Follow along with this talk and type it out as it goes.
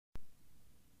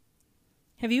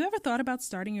Have you ever thought about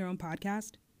starting your own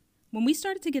podcast? When we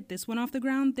started to get this one off the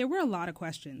ground, there were a lot of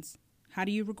questions. How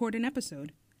do you record an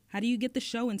episode? How do you get the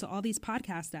show into all these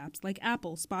podcast apps like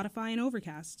Apple, Spotify, and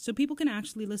Overcast so people can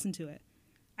actually listen to it?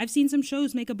 I've seen some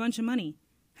shows make a bunch of money.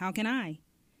 How can I?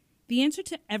 The answer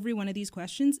to every one of these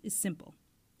questions is simple.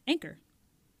 Anchor.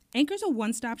 Anchor's a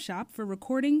one-stop shop for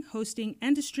recording, hosting,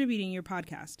 and distributing your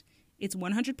podcast. It's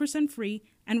 100% free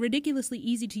and ridiculously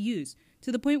easy to use,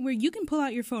 to the point where you can pull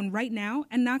out your phone right now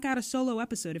and knock out a solo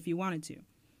episode if you wanted to.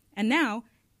 And now,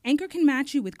 Anchor can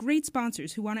match you with great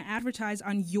sponsors who want to advertise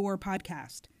on your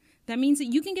podcast. That means that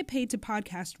you can get paid to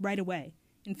podcast right away.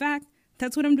 In fact,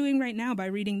 that's what I'm doing right now by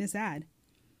reading this ad.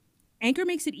 Anchor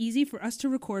makes it easy for us to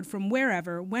record from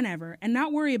wherever, whenever, and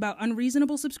not worry about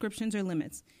unreasonable subscriptions or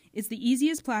limits. It's the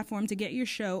easiest platform to get your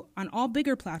show on all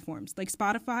bigger platforms like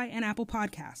Spotify and Apple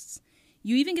Podcasts.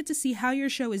 You even get to see how your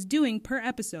show is doing per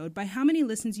episode by how many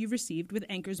listens you've received with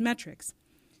Anchor's metrics.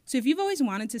 So if you've always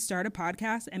wanted to start a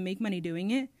podcast and make money doing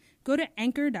it, go to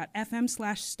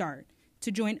anchor.fm/start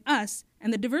to join us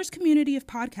and the diverse community of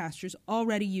podcasters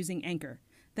already using Anchor.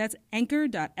 That's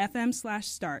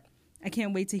anchor.fm/start. I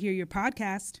can't wait to hear your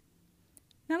podcast.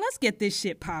 Now let's get this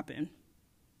shit popping.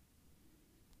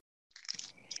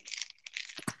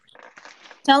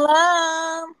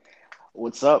 Hello.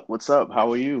 What's up? What's up?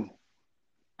 How are you?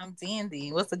 I'm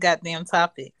dandy. What's the goddamn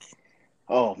topic?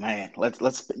 Oh man, I'm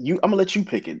gonna let you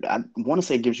pick it. I want to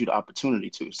say it gives you the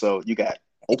opportunity to. So you got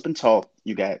open talk,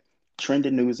 you got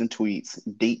trending news and tweets,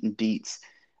 date and deets,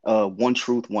 one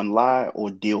truth, one lie, or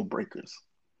deal breakers.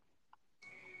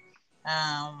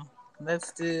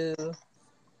 Let's do.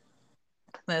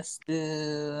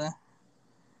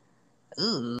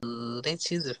 Ooh, they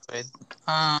choose it for.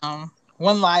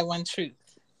 One lie, one truth.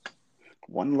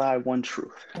 One lie, one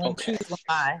truth. One truth, one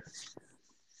lie.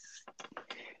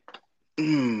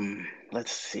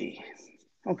 Let's see.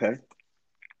 Okay.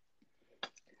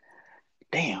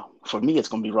 Damn. For me, it's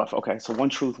gonna be rough. Okay, so one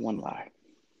truth, one lie.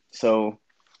 So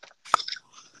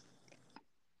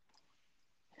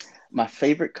my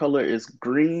favorite color is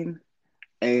green,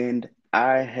 and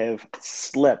I have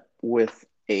slept with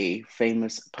a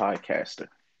famous podcaster.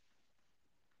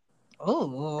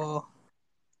 Oh.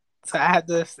 So I have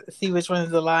to see which one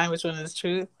is the lie and which one is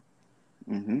truth?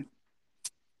 Mm-hmm.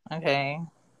 Okay.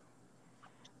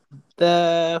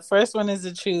 The first one is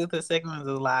the truth. The second one is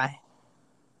the lie.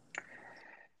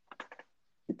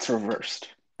 It's reversed.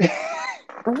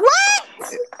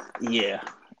 What? Yeah.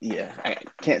 I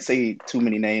can't say too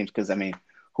many names because, I mean,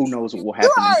 who knows what will happen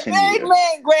in 10 years.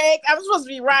 Man, Greg. I'm supposed to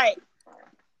be right.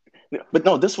 But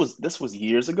no, this was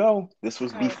years ago. This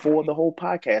was before the whole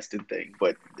podcasting thing.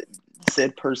 But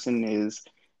said person is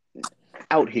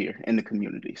out here in the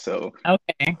community. So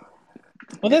okay.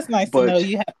 Well, that's nice to know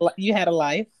you had a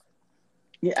life.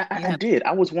 Yeah, I did.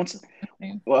 I was once.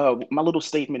 My little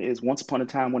statement is: once upon a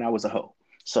time when I was a hoe.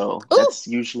 So that's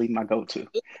usually my go-to.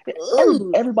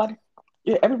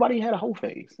 Everybody had a hoe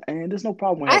phase, and there's no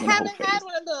problem with having a hoe phase. I haven't had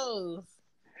one of those.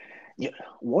 Yeah.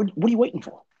 What are you waiting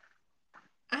for?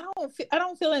 I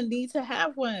don't feel a need to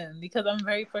have one because I'm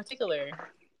very particular.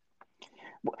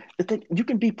 Well, the thing, you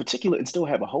can be particular and still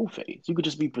have a hoe phase. You could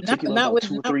just be particular about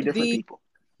two or three different people.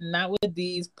 Not with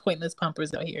these pointless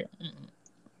pumpers out here.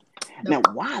 Now,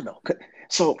 why though?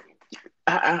 So,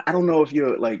 I don't know if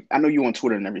you're like, I know you're on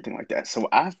Twitter and everything like that. So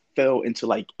I fell into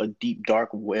like a deep dark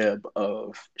web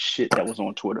of shit that was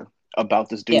on Twitter about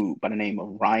this dude by the name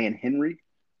of Ryan Henry.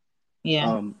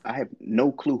 Yeah. I have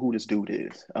no clue who this dude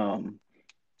is.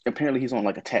 Apparently he's on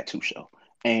like a tattoo show,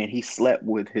 and he slept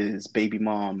with his baby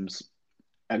mom's,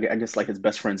 I guess like his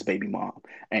best friend's baby mom.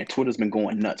 And Twitter's been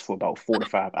going nuts for about 4 to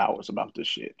 5 hours about this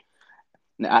shit.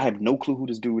 Now, I have no clue who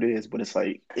this dude is, but it's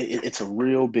like, it's a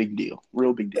real big deal.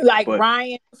 Real big deal. Like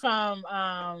Ryan from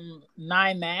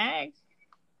Nine Mag?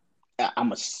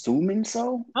 I'm assuming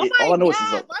so. Oh my God,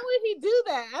 why would he do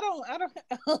that? I don't,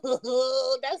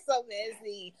 that's so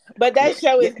messy. But that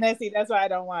show is messy. That's why I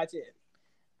don't watch it.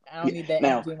 I don't need that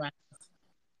energy in my house.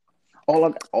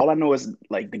 All I know is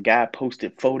like the guy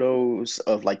posted photos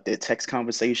of like their text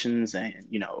conversations, and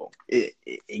you know,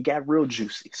 it got real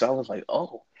juicy. So I was like,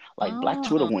 Black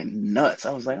Twitter went nuts.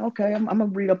 I was like, okay, I'm gonna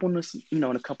read up on this, you know,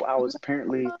 in a couple hours.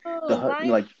 Apparently,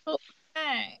 the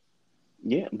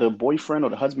boyfriend or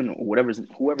the husband or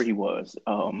whoever he was,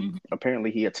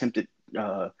 apparently he attempted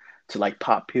to like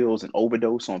pop pills and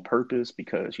overdose on purpose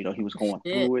because, you know, he was going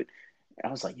through it. I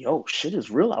was like, yo, shit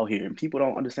is real out here, and people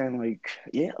don't understand. Like,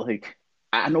 yeah, like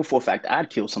I know for a fact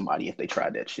I'd kill somebody if they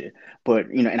tried that shit.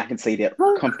 But you know, and I can say that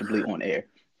comfortably on air.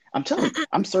 I'm telling you,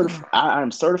 I'm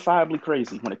certifiably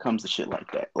crazy when it comes to shit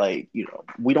like that. Like,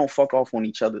 we don't fuck off on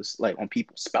each other's, like, on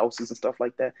people's spouses and stuff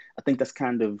like that. I think that's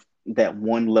kind of that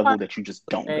one level that you just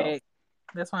don't go.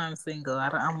 That's why I'm single.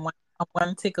 I'm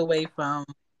one tick away from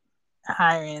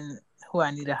hiring who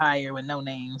I need to hire with no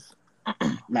names.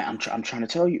 Man, I'm trying to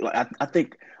tell you. Like, I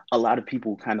think a lot of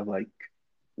people kind of like,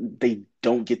 they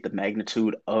don't get the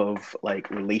magnitude of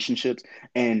like relationships,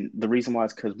 and the reason why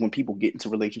is because when people get into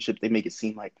relationships, they make it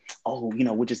seem like, oh,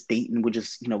 we're just dating, we're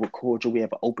just, we're cordial, we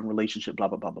have an open relationship, blah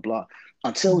blah blah blah blah,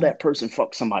 until that person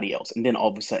fucks somebody else, and then all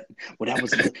of a sudden, well, that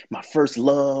was my first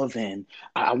love, and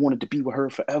I wanted to be with her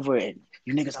forever, and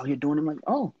you niggas out here doing it. I'm like,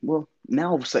 oh, well, now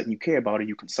all of a sudden you care about her,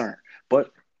 you're concerned,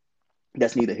 but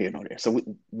that's neither here nor there. So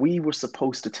we were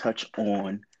supposed to touch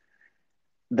on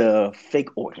the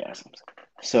fake orgasms.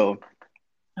 So,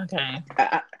 okay,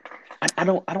 I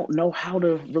don't know how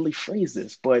to really phrase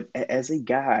this, but as a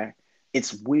guy,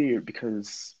 it's weird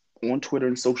because on Twitter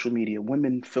and social media,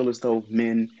 women feel as though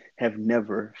men have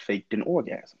never faked an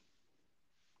orgasm.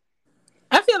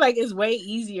 I feel like it's way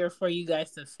easier for you guys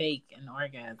to fake an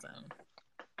orgasm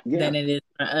than it is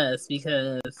for us,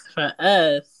 because for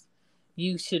us,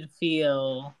 you should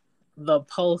feel the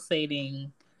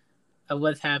pulsating of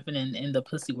what's happening in the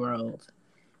pussy world.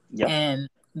 Yep. And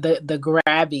the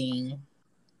grabbing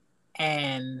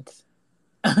and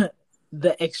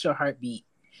the extra heartbeat.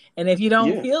 And if you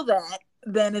don't feel that,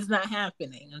 then it's not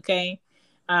happening, okay?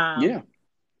 And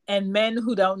men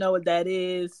who don't know what that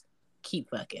is, keep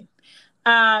fucking.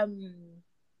 So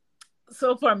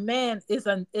for men, it's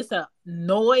a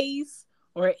noise,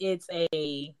 or it's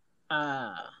a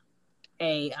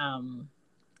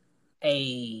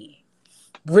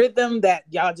rhythm that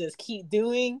y'all just keep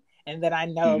doing. And then I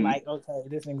know, like, okay,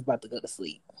 this thing's about to go to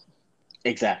sleep.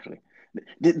 Exactly.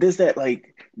 There's that, I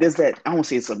don't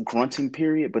say it's a grunting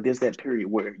period, but there's that period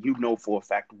where for a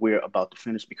fact we're about to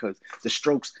finish, because the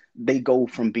strokes, they go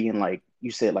from being like,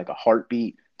 you said, like a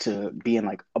heartbeat, to being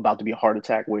like about to be a heart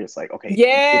attack, where it's like, okay,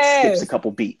 it skips a couple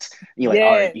beats. And you're like,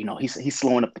 all right, he's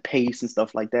slowing up the pace and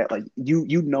stuff like that. Like,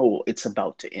 it's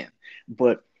about to end.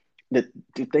 But the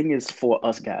thing is, for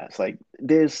us guys, like,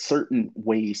 there's certain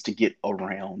ways to get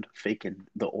around faking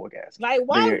the orgasm. Like,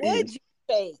 why would you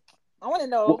fake? I want to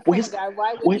know, why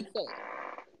would you fake?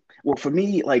 Well, for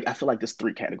me, like, I feel like there's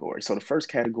 3 categories. So the first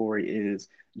category is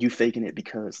you faking it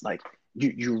because, like,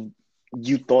 you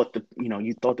thought the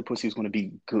pussy was going to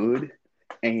be good,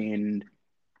 and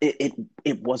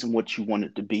it wasn't what you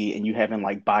wanted it to be, and you having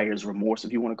like buyer's remorse,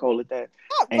 if you want to call it that.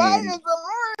 Not buyer's remorse,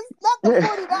 not the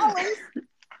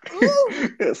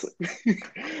 $40. Yes.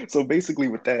 So basically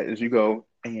with that is you go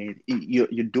and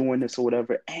you're doing this or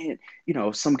whatever, and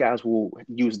some guys will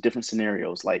use different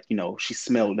scenarios, like she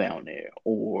smelled down there,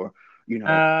 or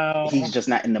he's just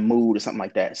not in the mood or something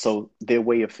like that. So their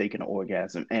way of faking an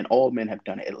orgasm, and all men have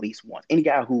done it at least once. Any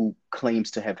guy who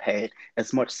claims to have had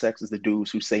as much sex as the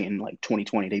dudes who say in like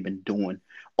 2020 they've been doing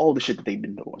all the shit that they've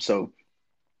been doing. So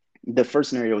the first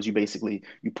scenario is you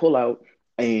pull out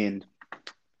and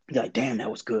you're like, damn, that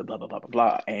was good, blah, blah, blah, blah,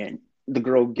 blah. And the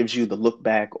girl gives you the look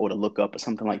back or the look up or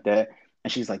something like that.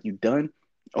 And she's like, you done?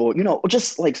 Or,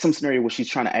 just like some scenario where she's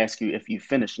trying to ask you if you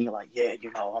finished, and you're like, yeah,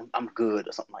 I'm good,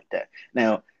 or something like that.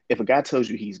 Now, if a guy tells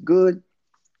you he's good,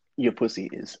 your pussy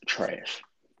is trash.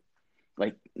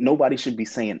 Like, nobody should be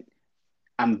saying,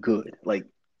 I'm good. Like,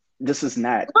 this is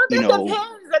not,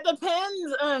 That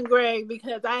depends, Greg,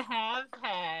 because I have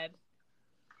had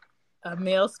a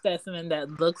male specimen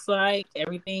that looks like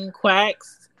everything,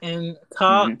 quacks and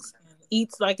talks and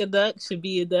eats like a duck, should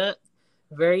be a duck,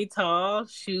 very tall,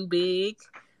 shoe big,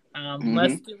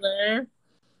 muscular,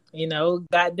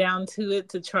 got down to it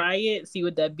to try it, see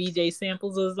what that BJ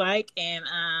Samples was like, and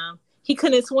he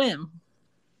couldn't swim.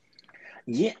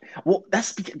 Yeah, well,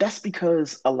 that's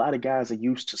because a lot of guys are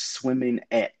used to swimming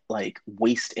at like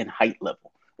waist and height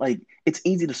level. Like, it's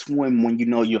easy to swim when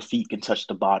your feet can touch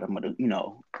the bottom of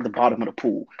the bottom of the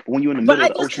pool. But when you're in the middle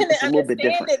of the ocean, it's a little bit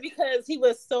different. It because he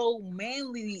was so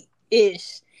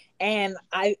manly-ish, and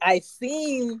I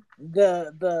seen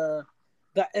the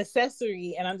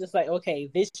accessory, and I'm just like, okay,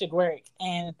 this should work.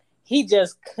 And he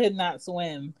just could not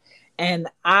swim, and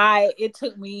it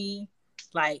took me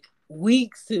like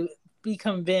weeks to be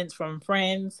convinced from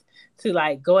friends to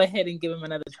like go ahead and give him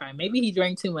another try. Maybe he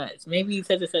drank too much. Maybe he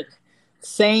such and such.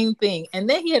 Same thing. And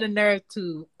then he had a nerve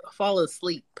to fall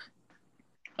asleep.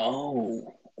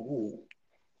 Oh.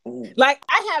 Like,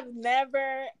 I have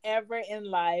never, ever in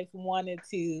life wanted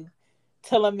to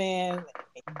tell a man,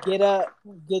 get up,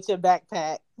 get your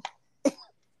backpack,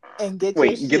 and get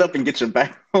up and get your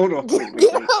back. Hold on.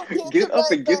 Get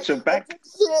up and get your back.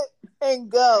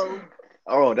 And go.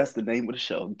 Oh, that's the name of the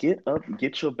show. Get up,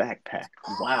 get your backpack.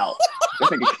 Wow. That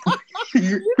nigga,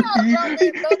 You know, y'all name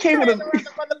he no came with train a around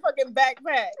the motherfucking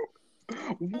backpack.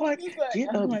 what? He's like, Get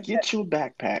oh up, my god. get your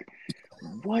backpack.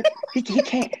 What? He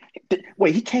can't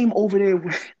wait, he came over there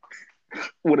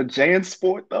with a Jan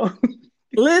Sport though.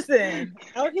 Listen,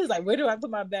 he was like, where do I put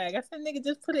my bag? I said, nigga,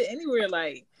 just put it anywhere.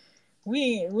 Like,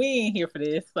 we ain't here for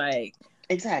this. Like,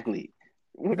 Exactly.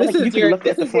 this Like you is could have your left it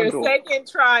this at the is your front door. second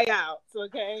tryouts,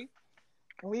 okay?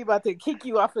 We about to kick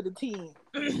you off of the team.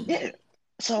 Yeah.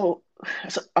 So,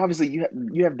 so obviously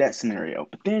you have that scenario,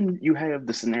 but then you have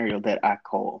the scenario that I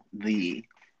call the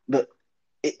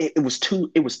it was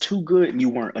too good and you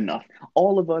weren't enough.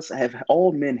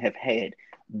 All men have had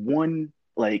one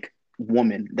like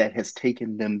woman that has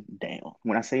taken them down.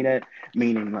 When I say that,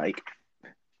 meaning like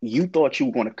you thought you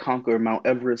were going to conquer Mount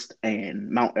Everest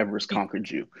and Mount Everest conquered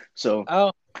you. So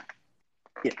Oh,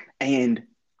 yeah, and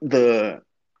the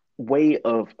way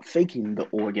of faking the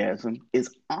orgasm is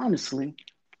honestly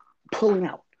pulling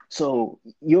out. So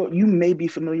you may be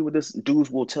familiar with this. Dudes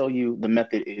will tell you the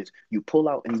method is you pull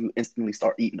out and you instantly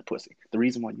start eating the pussy. The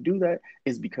reason why you do that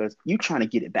is because you're trying to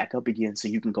get it back up again so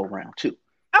you can go round two.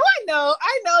 oh,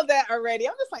 I know that already.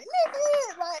 I'm just like,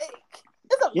 nigga, like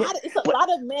Yeah, it's a but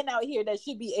lot of men out here that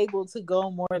should be able to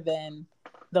go more than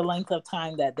the length of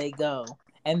time that they go,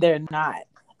 and they're not.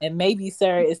 And maybe,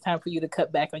 sir, it's time for you to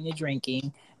cut back on your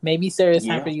drinking. Maybe, sir, it's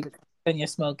time yeah, for you to cut back on your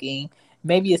smoking.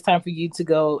 Maybe it's time for you to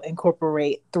go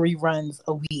incorporate 3 runs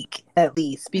a week at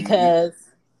least, hmm because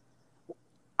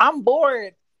I'm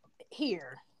bored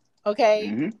here. Okay,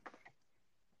 hmm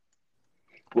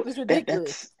Well, it's that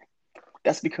ridiculous.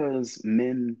 that's because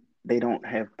men they don't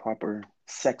have proper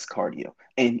sex cardio,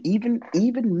 and even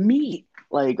me,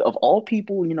 like of all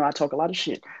people, I talk a lot of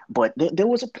shit, but there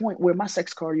was a point where my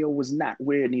sex cardio was not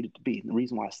where it needed to be. And the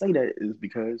reason why I say that is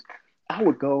because I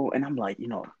would go and I'm like,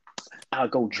 I'll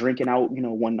go drinking out,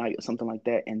 one night or something like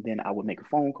that, and then I would make a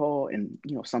phone call, and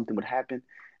something would happen,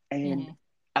 and Mm-hmm.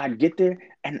 I'd get there,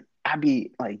 and I'd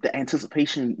be like, the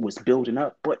anticipation was building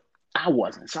up, but I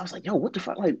wasn't. So I was like, yo, what the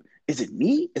fuck? Like, is it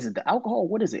me? Is it the alcohol?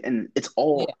 What is it? And it's Yeah,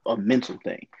 all a mental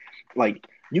thing. Like,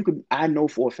 I know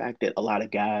for a fact that a lot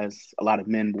of guys, a lot of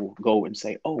men will go and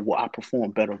say, oh, well, I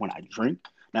perform better when I drink.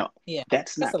 Now, yeah.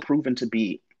 that's That's a not proven to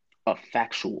be a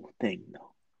factual thing,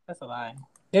 though. That's a lie.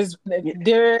 Yeah,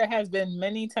 There has been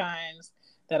many times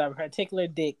that a particular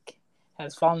dick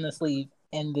has fallen asleep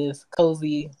in this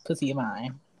cozy pussy of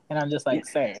mine, and I'm just yeah. like,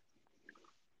 sir,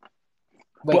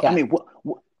 Well, wake I up. mean,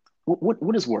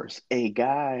 what is worse? A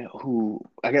guy who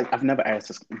I guess I've never asked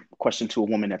this question to a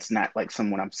woman that's not like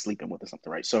someone I'm sleeping with or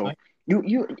something, right? So you're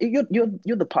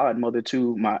the pod mother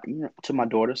to my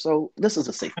daughter. So this is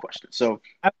a safe question. So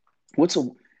what's a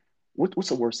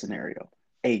what's a worse scenario?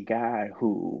 A guy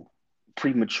who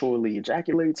prematurely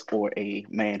ejaculates or a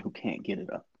man who can't get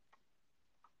it up?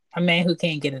 A man who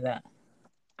can't get it up,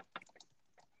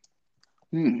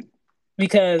 Hmm.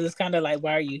 because it's kind of like,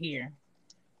 why are you here?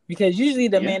 Because usually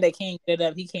the Yeah. man that can't get it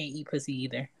up, he can't eat pussy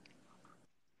either.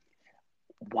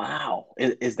 Wow.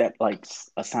 Is that like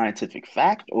a scientific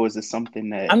fact, or is it something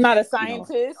that I'm not a you know?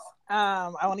 scientist.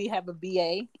 I only have a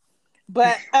BA,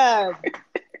 but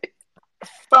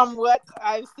from what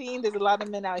I've seen, there's a lot of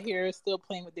men out here still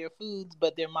playing with their foods,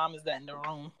 but their mom is not in the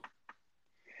room.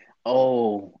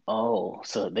 Oh,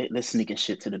 so they're sneaking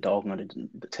shit to the dog under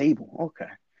the table.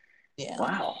 Okay. Yeah.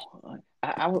 Wow.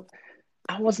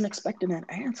 I wasn't expecting that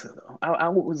answer though. I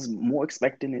was more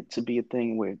expecting it to be a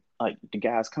thing where like the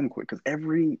guys come quick because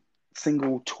every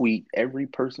single tweet, every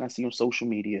person I see on social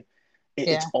media,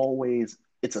 it's Yeah. always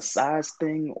it's a size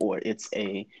thing or it's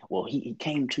a well he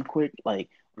came too quick. Like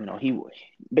he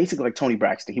basically like Tony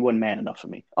Braxton. He wasn't man enough for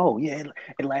me. Oh yeah,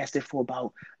 it lasted for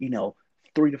about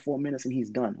 3 to 4 minutes and he's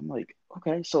done. I'm like,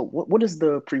 okay, so what is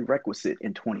the prerequisite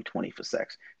in 2020 for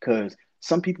sex? Because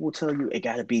some people will tell you it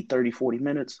got to be 30, 40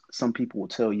 minutes. Some people will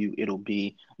tell you it'll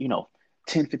be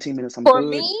 10, 15 minutes. I'm For good.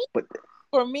 me, But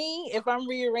if I'm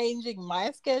rearranging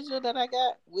my schedule that I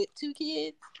got with 2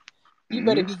 kids, you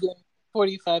better mhm, be getting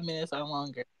 45 minutes or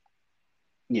longer.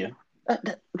 yeah,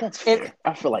 that's If fair.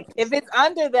 I feel like if it's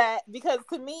under that, because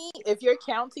to me, if you're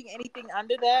counting anything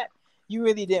under that, you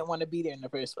really didn't want to be there in the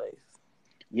first place.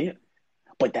 yeah.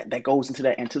 But that goes into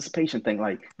that anticipation thing.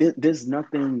 Like there's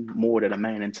nothing more that a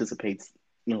man anticipates,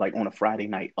 like on a Friday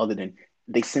night, other than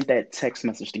they sent that text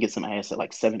message to get some ass at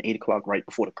like 7, 8 o'clock right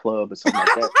before the club or something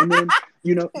like that. And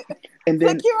then, and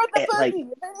then Secure the at like, pussy.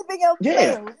 If anything else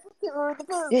yeah, fails, secure the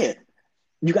yeah, pussy.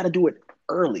 you got to do it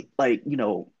early. Like,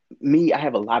 me, I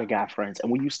have a lot of guy friends,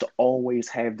 and we used to always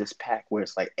have this pack where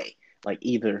it's like, hey, like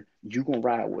either you gonna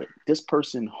ride with this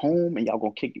person home and y'all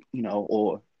gonna kick,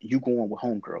 or you go on with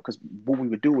homegirl. Because what we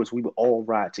would do is we would all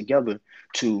ride together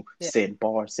to said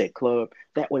bar, said club.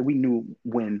 That way we knew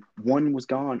when one was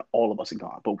gone, all of us are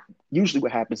gone. But usually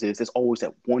what happens is there's always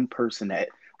that one person that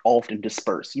often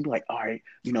disperse. You'd be like, all right,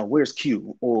 where's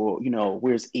Q? Or,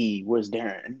 where's E? Where's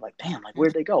Darren? And you're like, damn, like,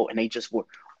 where'd they go? And they just were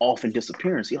often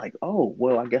disappearing. So you're like, oh,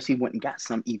 well, I guess he went and got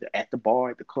some either at the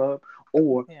bar, at the club,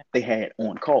 or they had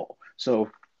on call. So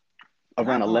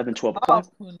around 11, 12 o'clock.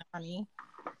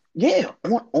 Yeah,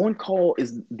 on call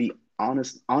is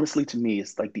honestly to me,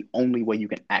 it's like the only way you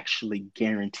can actually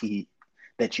guarantee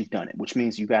that you've done it, which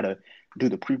means you got to do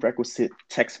the prerequisite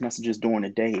text messages during the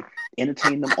day,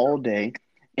 entertain them all day.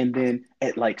 And then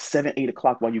at like 7, 8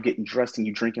 o'clock while you're getting dressed and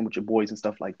you're drinking with your boys and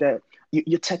stuff like that,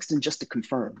 you're texting just to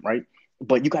confirm, right?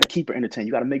 But you got to keep her entertained.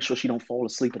 You got to make sure she don't fall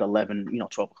asleep at 11,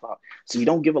 12 o'clock. So you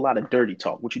don't give a lot of dirty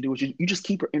talk. What you do is you just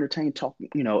keep her entertained, talking,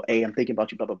 hey, I'm thinking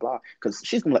about you, blah, blah, blah. Because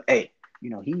she's going to be like,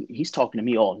 hey, he's talking to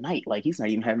me all night. Like, he's not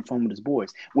even having fun with his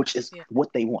boys, which is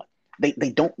what they want. They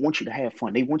don't want you to have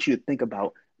fun. They want you to think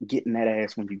about getting that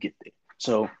ass when you get there.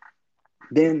 So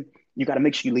then you got to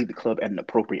make sure you leave the club at an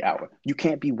appropriate hour. You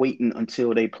can't be waiting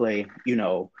until they play,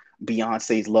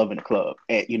 Beyonce's Love in the Club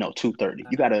at, 2:30.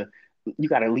 You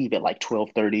gotta leave at like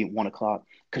 12:30, 1 o'clock,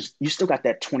 because you still got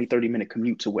that 20, 30-minute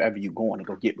commute to wherever you're going to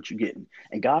go get what you're getting.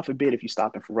 And God forbid if you're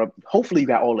stopping for rub, hopefully you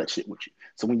got all that shit with you.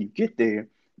 So when you get there,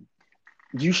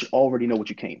 you should already know what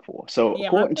you came for. So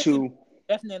according to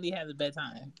definitely has a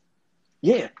bedtime.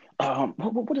 Yeah.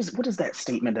 What is that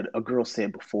statement that a girl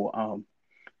said before?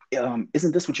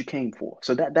 Isn't this what you came for?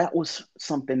 So that was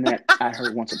something that I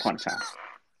heard once upon a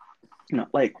time.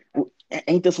 Like,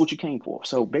 ain't this what you came for?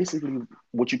 So basically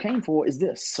what you came for is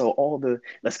this. So all the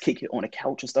let's kick it on the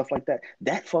couch and stuff like that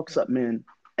fucks up men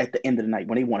at the end of the night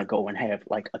when they want to go and have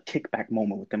like a kickback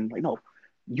moment with them. Like, no,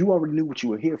 you already knew what you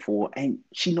were here for, and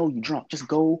she know you drunk. Just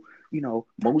go,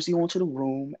 mosey onto the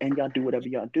room, and y'all do whatever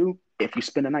y'all do. If you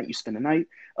spend the night, you spend the night.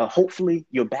 Hopefully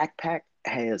your backpack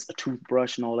has a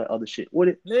toothbrush and all that other shit with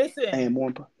it. Listen, and more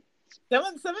important, some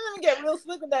of them get real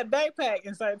slick with that backpack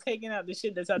and start taking out the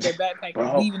shit that's out their backpack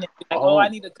and leaving it. Like, I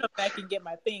need to come back and get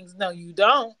my things. No, you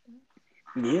don't.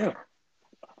 Yeah.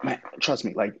 Man, trust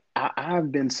me, like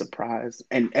I've been surprised,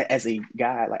 and as a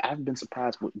guy, like I've been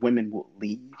surprised what women will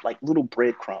leave, like little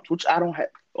breadcrumbs, which I don't have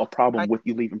a problem with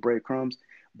you leaving breadcrumbs,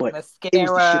 but mascara, it was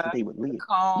the shit that they would leave.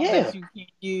 Comb that you can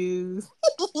use.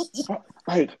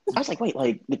 Like I was like, wait,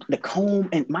 like the comb,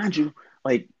 and mind you,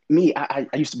 like me, I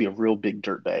used to be a real big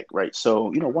dirtbag, right? So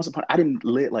once upon I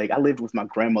lived with my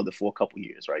grandmother for a couple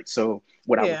years, right? So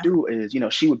what I would do is,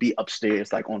 she would be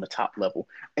upstairs, like on the top level,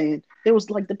 and there was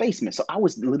like the basement. So I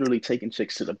was literally taking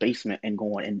chicks to the basement and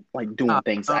going and like doing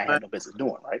things that I had no business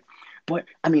doing, right? But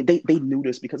I mean, they knew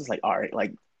this because it's like, all right,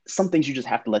 like some things you just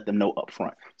have to let them know up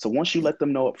front. So once you let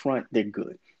them know up front, they're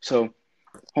good. So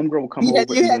homegirl will come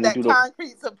over. You had that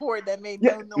concrete support that made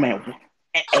no noise. Man,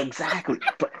 exactly.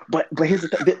 But here's the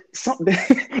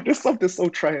thing. There's something so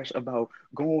trash about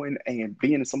going and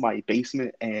being in somebody's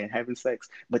basement and having sex,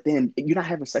 but then you're not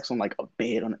having sex on like a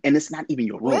bed, and it's not even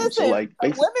your room. Listen, so like,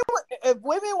 if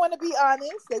women want to be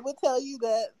honest, they would tell you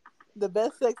that the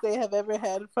best sex they have ever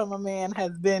had from a man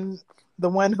has been the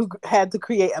one who had to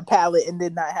create a pallet and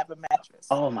did not have a mattress.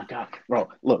 Oh my God, bro!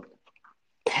 Look,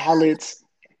 pallets.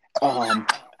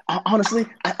 Honestly,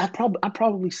 I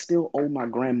probably still owe my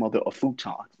grandmother a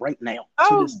futon right now.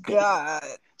 Oh God!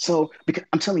 So because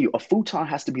I'm telling you, a futon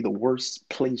has to be the worst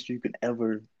place you can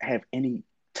ever have any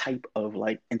type of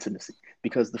like intimacy,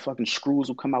 because the fucking screws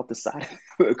will come out the side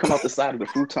of the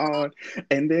futon,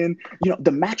 and then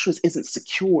the mattress isn't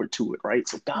secured to it, right?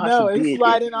 So God forbid, it's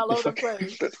sliding all over the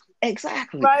place.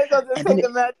 Exactly. Might as well just take the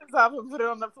mattress off and put it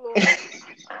on the floor.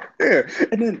 Yeah,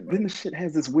 and then the shit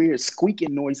has this weird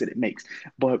squeaking noise that it makes.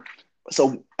 But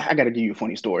so I got to give you a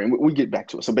funny story, and we get back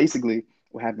to it. So basically,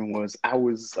 what happened was I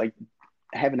was like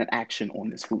having an action on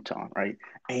this futon, right?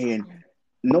 And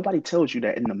nobody tells you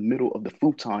that in the middle of the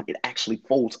futon, it actually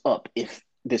folds up if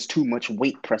there's too much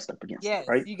weight pressed up against it,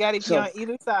 right? You got to be on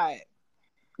either side.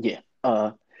 Yeah.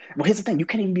 Well, here's the thing. You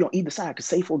can't even be on either side, because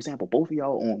say, for example, both of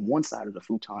y'all on one side of the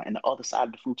futon and the other side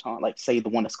of the futon, like say the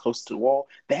one that's close to the wall,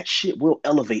 that shit will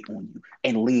elevate on you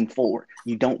and lean forward.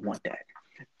 You don't want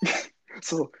that.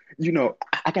 So,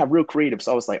 I got real creative.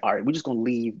 So I was like, all right, we're just going to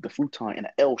leave the futon in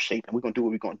an L shape, and we're going to do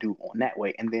what we're going to do on that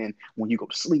way. And then when you go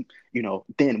to sleep,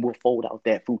 then we'll fold out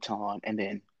that futon, and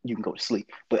then you can go to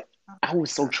sleep. But I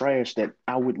was so trash that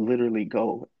I would literally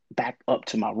go back up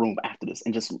to my room after this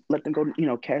and just let them go,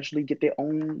 casually get their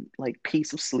own like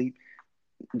piece of sleep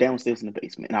downstairs in the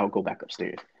basement, and I would go back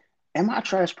upstairs. Am I a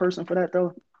trash person for that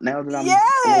though? Now that I'm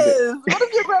What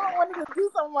if your brother wanted to do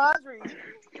some laundry?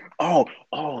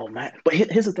 Oh man. But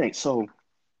here's the thing. So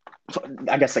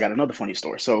I guess I got another funny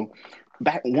story. So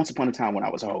back once upon a time when I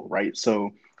was old, right?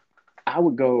 So I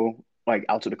would go like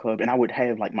out to the club and I would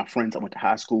have like my friends I went to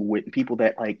high school with and people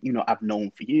that like, I've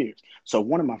known for years. So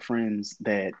one of my friends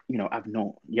that, I've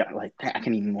known, yeah, like I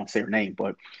can't even want to say her name,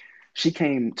 but she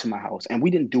came to my house and we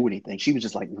didn't do anything. She was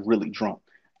just like really drunk.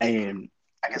 And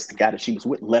I guess the guy that she was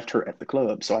with left her at the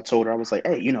club. So I told her, I was like,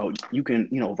 hey, you can,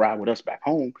 ride with us back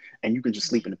home and you can just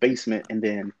sleep in the basement and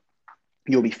then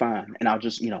you'll be fine. And I'll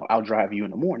just, I'll drive you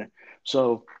in the morning.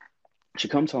 So she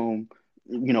comes home,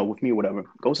 with me or whatever,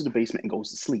 goes to the basement and goes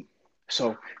to sleep.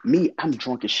 So me, I'm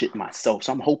drunk as shit myself.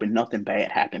 So I'm hoping nothing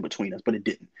bad happened between us, but it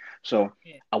didn't. So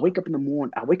Yeah. I wake up in the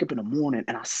morning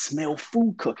and I smell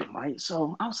food cooking, right?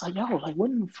 So I was like, yo, like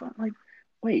what in the fuck? Like,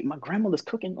 wait, my grandmother's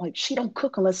cooking. Like she don't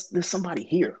cook unless there's somebody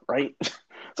here, right? So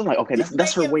I'm like, okay, She's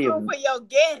that's her making way of food for your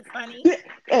guests, honey.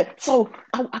 yeah. So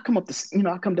I come up the,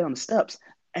 I come down the steps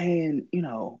and,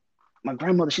 my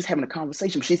grandmother, she's having a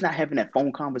conversation. She's not having that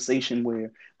phone conversation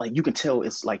where like you can tell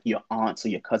it's like your aunts or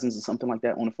your cousins or something like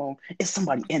that on the phone. It's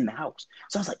somebody in the house.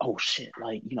 So I was like, oh shit,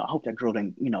 like, I hope that girl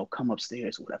didn't, come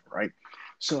upstairs or whatever, right?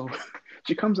 So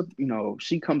she comes up,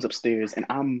 she comes upstairs and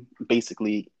I'm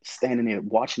basically standing there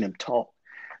watching them talk.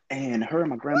 And her and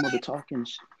my grandmother talking,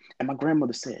 and my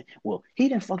grandmother said, "Well, he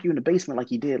didn't fuck you in the basement like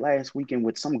he did last weekend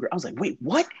with some girl." I was like, "Wait,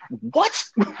 what? What?"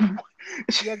 Your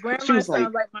She grandma was like,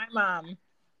 sounds like my mom.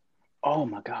 "Oh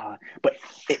my god!" But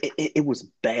it was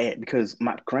bad because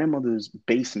my grandmother's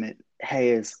basement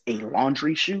has a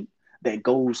laundry chute that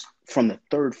goes from the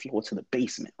third floor to the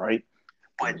basement, right?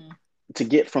 But Mm-hmm. to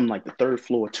get from like the third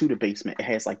floor to the basement, it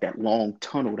has like that long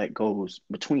tunnel that goes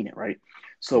between it, right?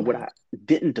 So what Mm-hmm. I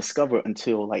didn't discover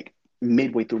until like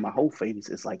midway through my whole phase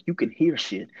is like you can hear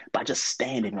shit by just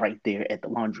standing right there at the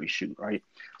laundry chute, right?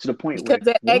 To the point Because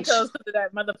where it once echoes to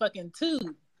that motherfucking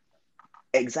tube.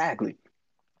 exactly.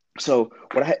 So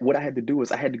what I had to do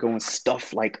is I had to go and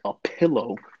stuff like a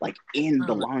pillow like in Oh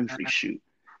the my laundry god. chute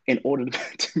in order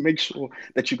to make sure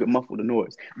that you could muffle the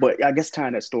noise. But I guess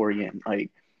tying that story in,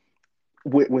 like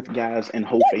with guys and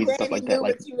whole Your phase and stuff granny like that. knew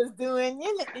Like, what you was doing.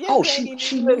 Your oh, granny knew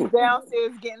she you was knew.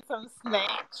 downstairs getting some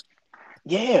snacks.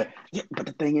 Yeah, yeah. But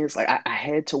the thing is, like, I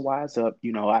had to wise up.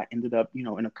 I ended up,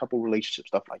 in a couple relationships,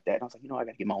 stuff like that. And I was like, I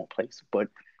got to get my own place. But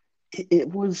it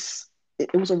was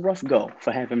a rough go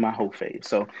for having my whole phase.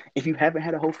 So if you haven't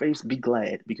had a whole phase, be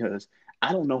glad because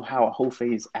I don't know how a whole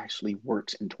phase actually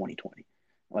works in 2020.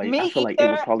 Like, I Me feel like it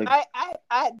would either. probably,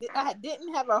 I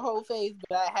didn't have a whole phase,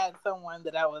 but I had someone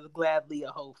that I was gladly a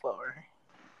hoe for.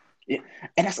 yeah.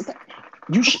 And that's the thing.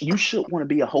 You should want to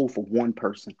be a whole for one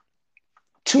person,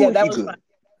 two Yeah, if that you're was fun. good.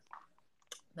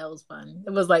 That was fun.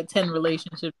 It was like 10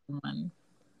 relationships in one.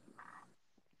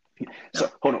 So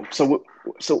hold on.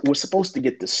 So we're supposed to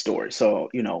get this story. So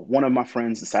one of my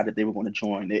friends decided they were going to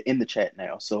join. They're in the chat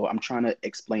now. So I'm trying to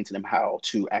explain to them how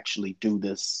to actually do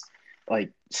this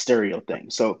like stereo thing.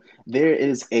 So there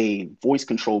is a voice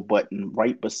control button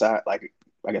right beside, like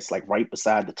I guess like right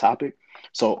beside the topic.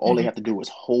 So all they Mm-hmm. have to do is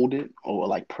hold it or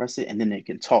like press it, and then they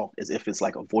can talk as if it's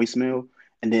like a voicemail.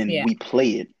 And then Yeah. we play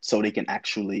it so they can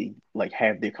actually like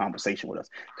have their conversation with us.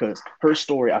 Because her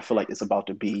story, I feel like is about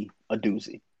to be a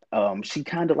doozy. She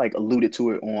kind of like alluded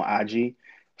to it on IG.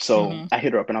 So Mm-hmm. I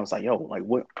hit her up and I was like, yo, like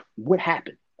what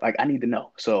happened? Like I need to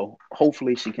know. So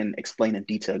hopefully she can explain in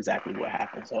detail exactly what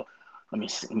happened. So let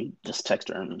me just text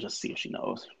her and just see if she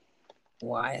knows.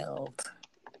 Wild.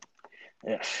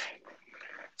 Yeah.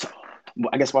 So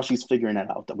I guess while she's figuring that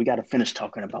out, that we got to finish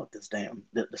talking about this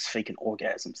faking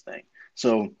orgasms thing.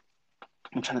 So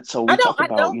I'm trying to. So we talked I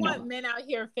about don't want men out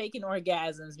here faking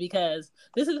orgasms because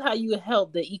this is how you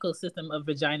help the ecosystem of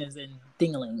vaginas and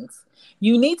dinglings.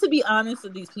 You need to be honest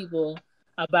with these people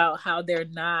about how they're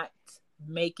not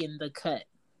making the cut.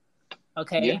 yeah.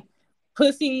 Okay?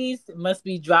 Pussies must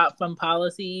be dropped from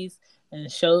policies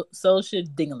and so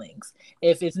should dinglings.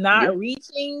 If it's Yeah. not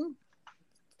reaching,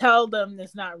 tell them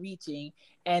it's not reaching,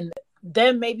 and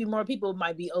then maybe more people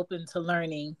might be open to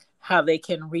learning how they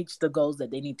can reach the goals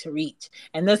that they need to reach,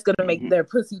 and that's going to make Hmm. their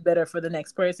pussy better for the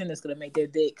next person. It's going to make their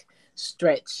dick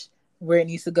stretch where it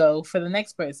needs to go for the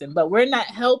next person. But we're not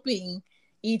helping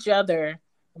each other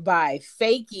by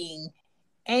faking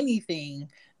anything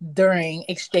during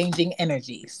exchanging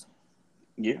energies.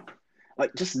 Yeah.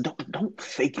 Like just don't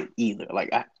fake it either.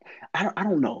 Like I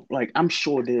don't know. Like I'm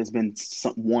sure there's been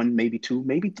one, maybe two,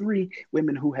 maybe three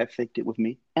women who have faked it with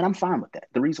me, and I'm fine with that.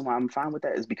 The reason why I'm fine with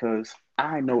that is because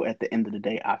I know at the end of the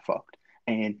day I fucked,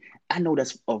 and I know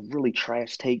that's a really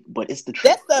trash take, but it's the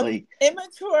truth. That's the Like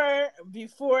immature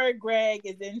before Greg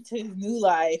is into his new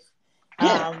life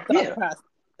yeah, thought yeah. process.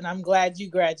 And I'm glad you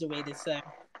graduated, sir.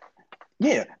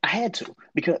 Yeah, I had to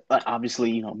because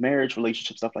obviously, marriage,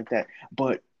 relationship, stuff like that.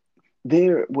 But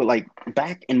there were like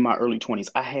back in my early 20s,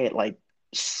 I had like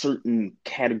certain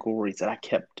categories that I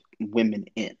kept women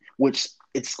in, which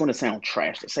it's going to sound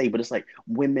trash to say, but it's like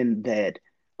women that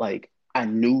like I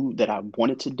knew that I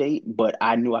wanted to date, but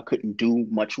I knew I couldn't do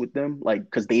much with them, like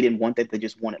because they didn't want that, they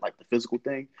just wanted like the physical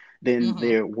thing. Then Mm-hmm.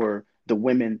 there were the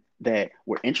women that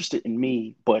were interested in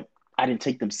me, but I didn't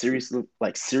take them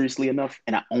seriously enough,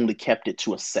 and I only kept it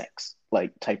to a sex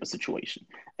like type of situation.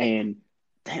 And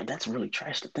damn, that's really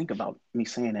trash to think about me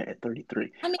saying that at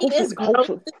 33. I mean, it's Hopefully, growth,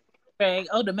 hopefully, Greg.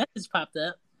 Oh, the message popped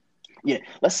up. yeah.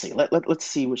 Let's see. Let's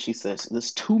see what she says.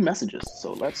 There's two messages,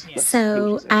 so let's hear what she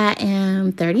So says. I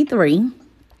am 33.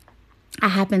 I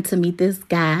happened to meet this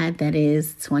guy that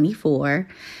is 24.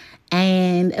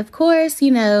 And of course,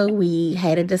 we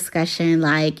had a discussion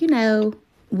like,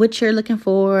 what you're looking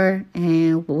for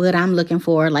and what I'm looking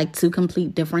for, like two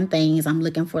complete different things. I'm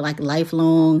looking for like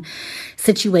lifelong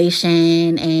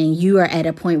situation, and you are at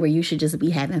a point where you should just be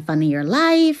having fun in your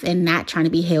life and not trying to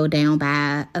be held down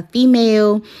by a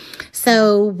female.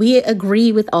 So we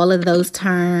agree with all of those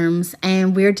terms,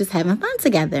 and we're just having fun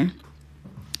together.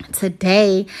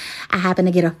 Today, I happen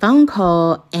to get a phone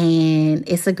call, and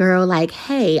it's a girl like,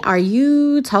 hey, are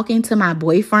you talking to my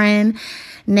boyfriend?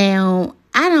 Now,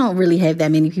 I don't really have that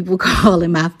many people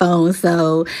calling my phone,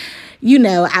 so,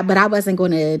 but I wasn't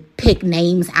going to pick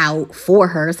names out for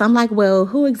her. So I'm like, well,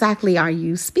 who exactly are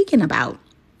you speaking about?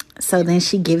 So then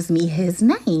she gives me his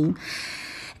name.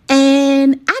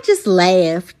 And I just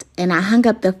laughed and I hung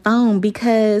up the phone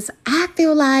because I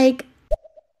feel like,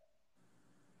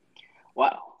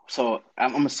 Wow. So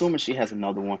I'm assuming she has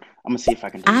another one. I'm gonna see if I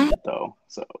can delete it though.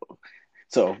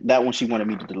 So that one she wanted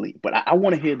me to delete, but I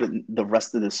want to hear the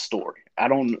rest of this story. I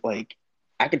don't like.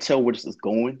 I can tell where this is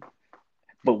going,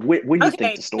 but where do you think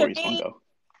Okay, the story is gonna go?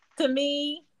 to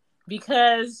me,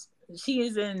 because she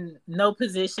is in no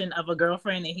position of a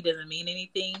girlfriend and he doesn't mean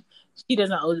anything, she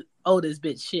doesn't owe this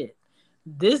bitch shit.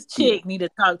 This Yeah, chick need to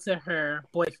talk to her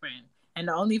boyfriend, and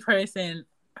the only person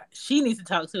she needs to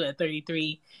talk to at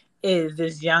 33 is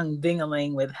this young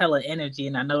dingaling with hella energy.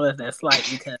 And I know that's slight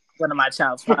because one of my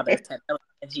child's fathers had hella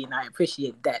energy, and I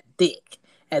appreciate that dick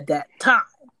at that time.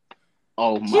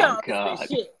 Oh She my don't God.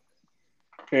 shit.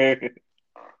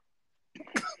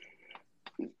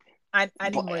 I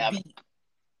need more beat.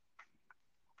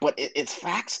 But it's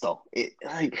facts though.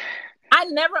 I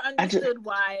never I just understood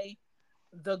why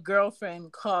the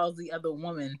girlfriend calls the other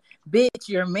woman, bitch,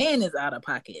 your man is out of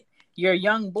pocket. Your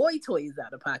young boy toy is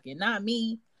out of pocket. Not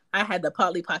me. I had the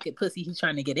Polly Pocket pussy he's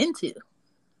trying to get into.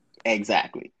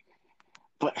 exactly.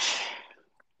 But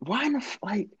why in the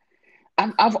like?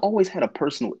 I've always had a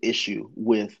personal issue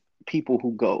with people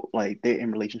who go like they're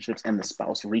in relationships and the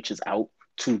spouse reaches out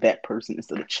to that person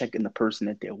instead of checking the person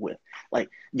that they're with. Like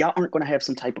y'all aren't going to have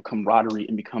some type of camaraderie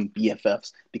and become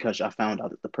BFFs because y'all found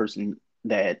out that the person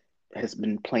that has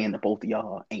been playing the both of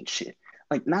y'all ain't shit.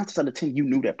 Like 9 out of 10, you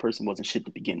knew that person wasn't shit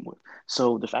to begin with.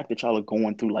 So the fact that y'all are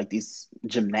going through like these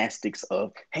gymnastics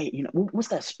of, hey, what's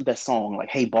that song like,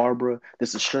 hey Barbara,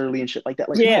 this is Shirley and shit like that.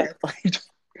 Like no, Yeah.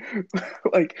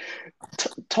 like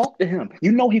talk to him.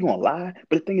 You know he gonna lie,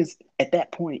 but the thing is, at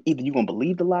that point, either you gonna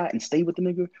believe the lie and stay with the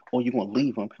nigga, or you gonna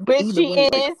leave him. But Bitch, either she way,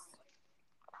 like is.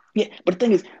 yeah. But the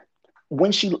thing is,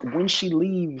 when she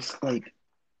leaves, like,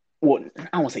 well, I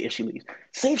don't want to say if she leaves.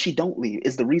 Say if she don't leave,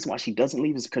 is the reason why she doesn't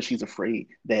leave is because she's afraid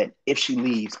that if she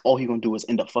leaves, all he gonna do is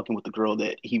end up fucking with the girl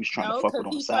that he was trying to No, fuck because with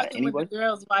on the he side fucking with the anyway.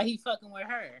 girls while he fucking with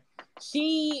her.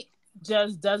 She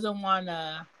just doesn't want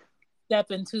to step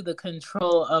into the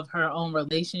control of her own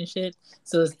relationship.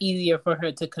 So it's easier for her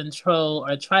to control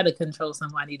or try to control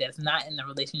somebody that's not in the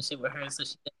relationship with her, so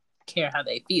she doesn't care how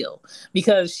they feel.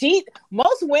 Because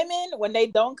most women, when they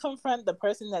don't confront the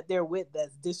person that they're with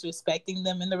that's disrespecting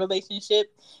them in the relationship,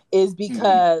 is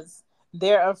because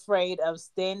they're afraid of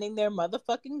standing their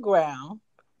motherfucking ground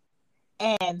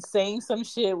and saying some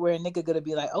shit where a nigga gonna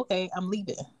be like, okay, I'm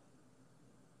leaving.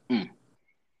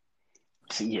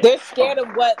 Yeah. They're scared of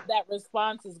what that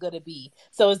response is going to be.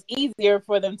 So it's easier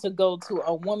for them to go to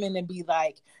a woman and be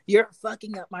like, you're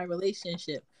fucking up my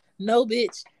relationship. No,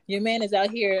 bitch. Your man is out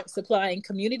here supplying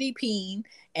community peen,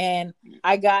 and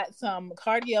I got some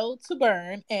cardio to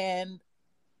burn, and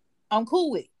I'm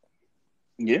cool with it.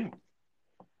 Yeah.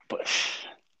 But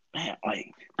man,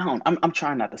 like I'm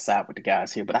trying not to side with the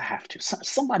guys here, but I have to.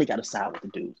 Somebody got to side with the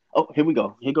dudes. Oh, here we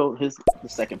go. Here's the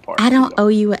second part. I don't owe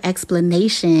you an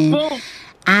explanation. Boom.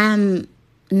 I'm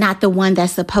not the one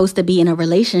that's supposed to be in a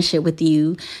relationship with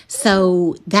you.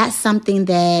 So that's something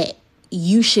that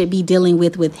you should be dealing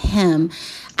with him.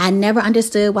 I never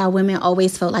understood why women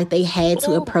always felt like they had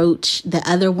to approach the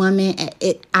other woman.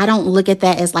 I don't look at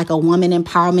that as like a woman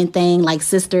empowerment thing, like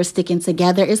sisters sticking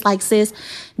together. It's like, sis,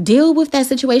 deal with that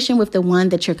situation with the one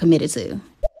that you're committed to.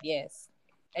 Yes,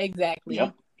 exactly.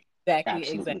 Yep. Exactly.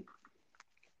 Absolutely. Exactly.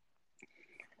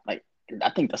 Like, I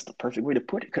think that's the perfect way to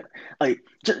put it. Like,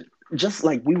 just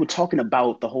like we were talking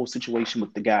about the whole situation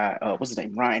with the guy, what's his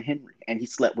name, Ryan Henry, and he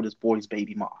slept with his boy's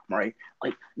baby mom, right?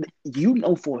 Like, you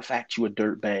know for a fact you a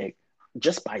dirtbag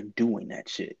just by doing that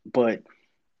shit. But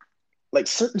like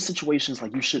certain situations,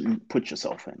 like you shouldn't put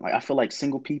yourself in. Like I feel like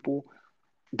single people,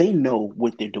 they know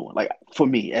what they're doing. Like for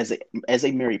me, as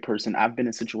a married person, I've been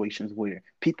in situations where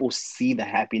people see the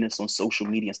happiness on social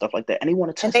media and stuff like that, and they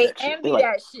want to And test they that shit. envy Like,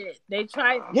 that shit. They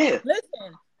try. yeah,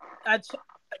 Listen,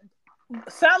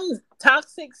 some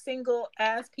toxic single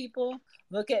ass people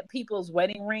look at people's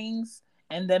wedding rings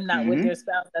and them not with their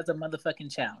spouse as a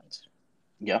motherfucking challenge.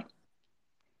 yeah,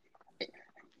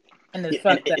 And it's yeah,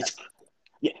 fucked up.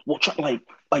 Yeah, well, like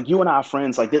you and I are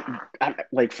friends. Like that,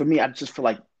 like for me, I just feel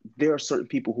like there are certain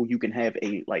people who you can have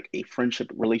a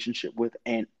friendship relationship with,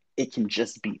 and it can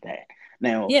just be that.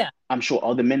 Now, Yeah. I'm sure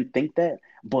other men think that,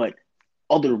 but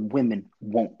other women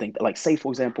won't think that. Like, say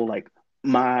for example,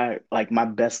 my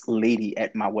best lady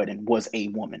at my wedding was a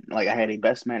woman. Like, I had a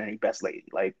best man and a best lady.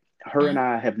 Like, her and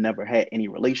I have never had any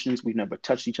relations. We've never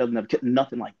touched each other,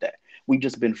 nothing like that. We've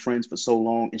just been friends for so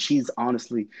long, and she's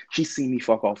seen me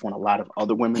fuck off on a lot of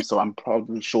other women, so I'm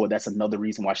probably sure that's another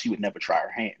reason why she would never try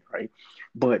her hand, right?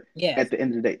 But at the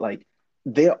end of the day, like,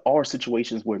 there are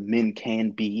situations where men can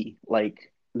be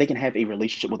like, they can have a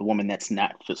relationship with a woman that's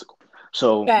not physical.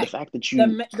 So the fact that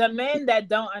the men that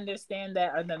don't understand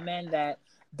that are the men that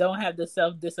don't have the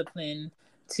self-discipline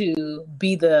to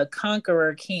be the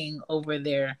conqueror king over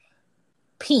their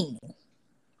peen.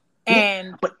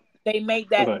 And they make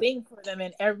that thing for them,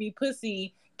 and every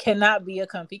pussy cannot be a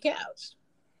comfy couch.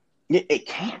 Yeah, it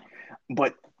can.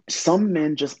 But some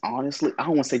men just honestly, I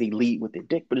don't want to say they lead with their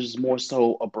dick, but it's just more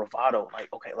so a bravado.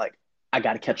 Like, okay, like, I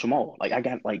got to catch them all. Like,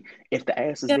 if the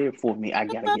ass is there for me, I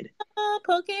got to get it.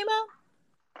 Pokemon?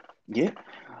 Yeah.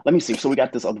 Let me see. So we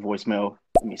got this other voicemail.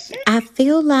 Let me see. I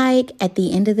feel like at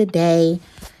the end of the day,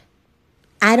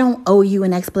 I don't owe you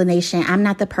an explanation. I'm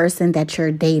not the person that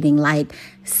you're dating. Like,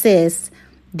 sis,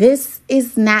 this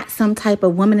is not some type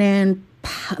of woman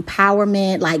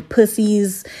empowerment, like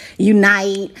pussies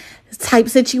unite type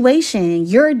situation.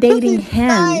 You're dating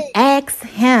him. Ask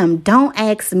him. Don't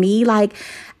ask me. Like,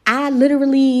 I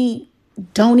literally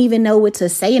don't even know what to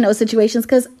say in those situations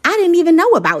because I didn't even know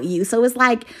about you. So it's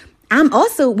like,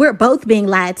 we're both being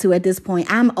lied to at this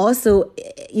point. I'm also,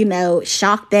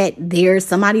 shocked that there's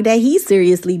somebody that he's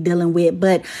seriously dealing with,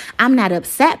 but I'm not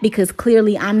upset because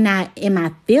clearly I'm not in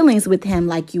my feelings with him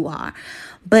like you are.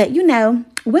 But,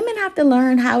 women have to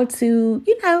learn how to,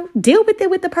 deal with it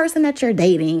with the person that you're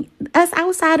dating. Us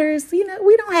outsiders, we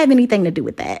don't have anything to do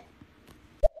with that.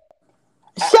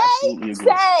 Shay,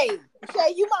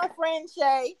 you my friend,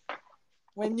 Shay.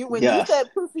 When you said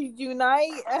pussies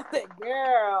unite, I said,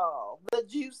 girl, the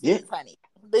juices, honey.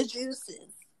 The juices.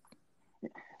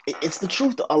 It's the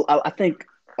truth. I think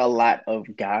a lot of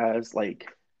guys, like,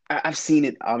 I've seen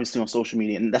it obviously on social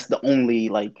media, and that's the only,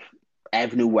 like,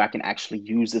 avenue where I can actually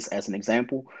use this as an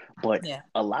example. But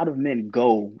a lot of men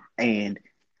go and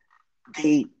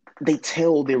they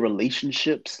tell their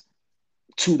relationships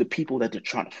to the people that they're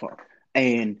trying to fuck.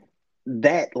 And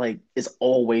that, like, is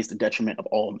always the detriment of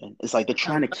all men. It's like they're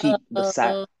trying to keep the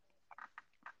side.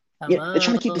 Yeah, they're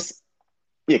trying to keep this.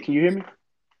 Yeah, can you hear me?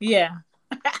 Yeah.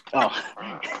 Oh,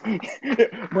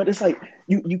 but it's like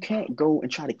you can't go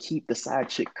and try to keep the side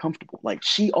chick comfortable. Like,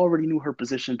 she already knew her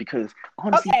position because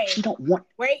honestly, she don't want.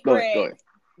 Wait,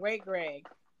 Greg.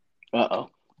 Uh-oh.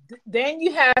 Then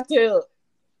you have to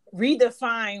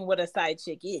redefine what a side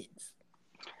chick is,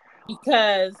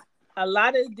 because a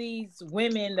lot of these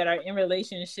women that are in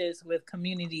relationships with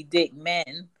community dick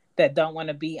men that don't want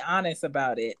to be honest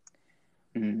about it,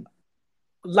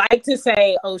 like to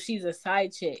say, "Oh, she's a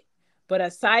side chick." But a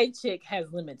side chick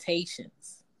has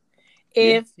limitations.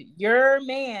 If your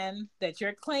man that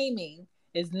you're claiming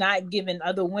is not giving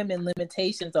other women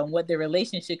limitations on what their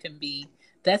relationship can be,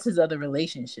 that's his other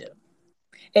relationship.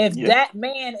 If that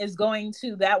man is going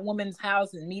to that woman's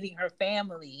house and meeting her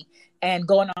family and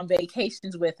going on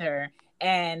vacations with her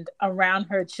and around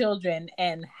her children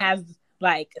and has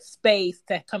like space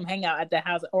to come hang out at the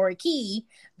house or a key,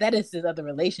 that is his other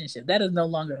relationship. That is no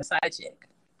longer a side chick.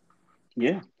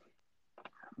 Yeah.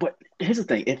 But here's the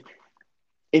thing: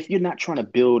 if you're not trying to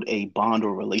build a bond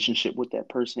or relationship with that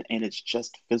person and it's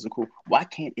just physical, why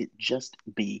can't it just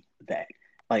be that?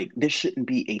 Like, there shouldn't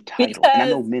be a title. And I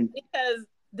know men. Because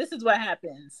this is what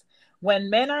happens.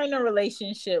 When men are in a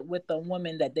relationship with a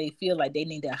woman that they feel like they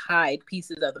need to hide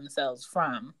pieces of themselves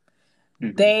from,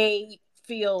 they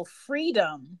feel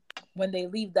freedom when they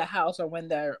leave the house or when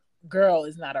their girl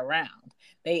is not around.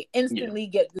 They instantly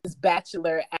get this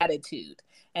bachelor attitude.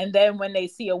 And then when they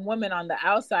see a woman on the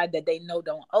outside that they know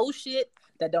don't owe shit,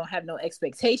 that don't have no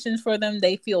expectations for them,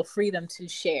 they feel freedom to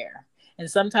share. And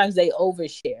sometimes they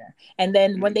overshare. And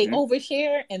then when they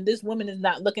overshare and this woman is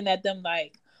not looking at them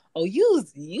like, oh,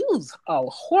 you's a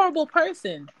horrible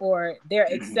person, or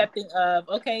they're accepting of,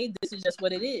 okay, this is just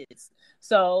what it is.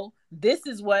 So this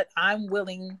is what I'm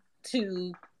willing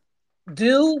to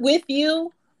do with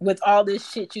you with all this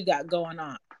shit you got going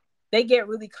on. They get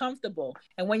really comfortable.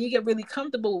 And when you get really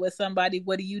comfortable with somebody,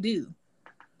 what do?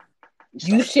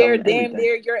 You share damn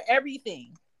near your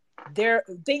everything. There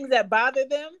things that bother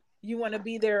them, you want to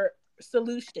be their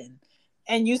solution.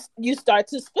 And you start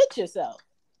to split yourself.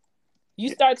 You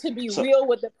start to be real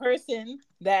with the person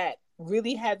that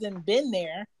really hasn't been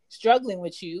there, struggling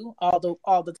with you all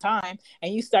the time,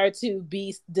 and you start to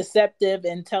be deceptive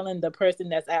and telling the person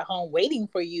that's at home waiting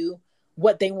for you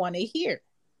what they want to hear.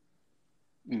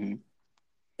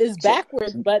 It's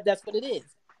backwards, but that's what it is.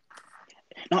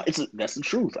 No, that's the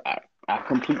truth. I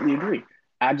completely agree.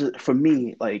 For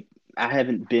me, like, I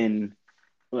haven't been,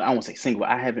 I won't say single.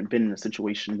 I haven't been in a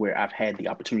situation where I've had the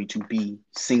opportunity to be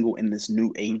single in this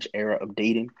new age era of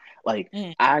dating. Like,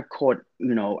 I kind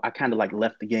of like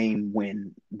left the game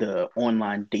when the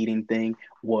online dating thing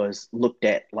was looked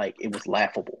at like it was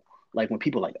laughable. Like, when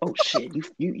people are like, oh shit,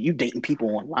 you dating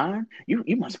people online?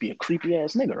 You must be a creepy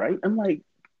ass nigga, right? I'm like,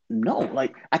 no,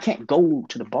 like, I can't go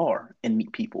to the bar and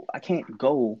meet people. I can't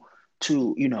go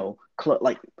to, club.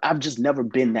 Like, I've just never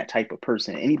been that type of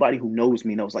person. Anybody who knows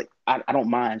me knows, like, I don't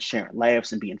mind sharing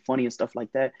laughs and being funny and stuff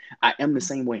like that. I am the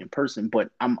same way in person, but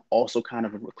I'm also kind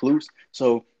of a recluse.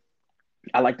 So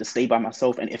I like to stay by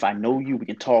myself. And if I know you, we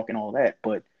can talk and all that.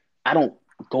 But I don't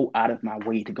go out of my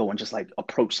way to go and just like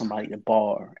approach somebody at a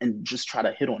bar and just try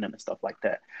to hit on them and stuff like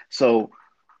that. So,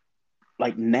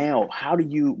 like, now, how do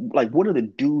you, like, what are the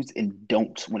do's and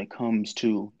don'ts when it comes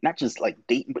to not just like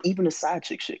dating, but even the side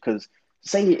chick shit? Because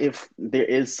say if there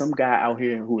is some guy out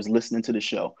here who is listening to the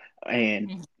show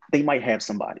and they might have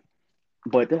somebody,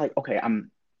 but they're like, okay, I'm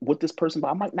with this person, but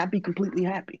I might not be completely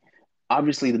happy.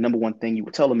 Obviously, the number one thing you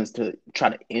would tell them is to try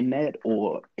to end that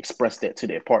or express that to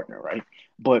their partner, right?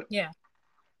 But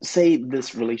say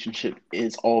this relationship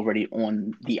is already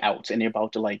on the outs and they're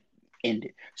about to like end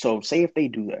it. So say if they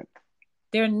do that.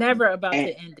 They're never about to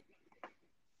end it.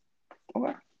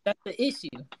 Okay. That's the issue.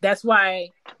 That's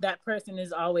why that person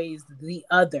is always the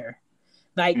other.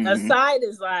 Like, a side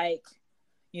is like,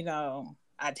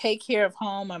 I take care of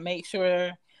home. I make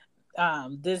sure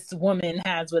this woman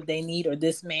has what they need, or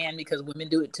this man, because women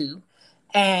do it too.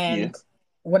 And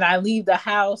when I leave the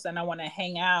house and I want to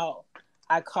hang out,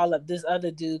 I call up this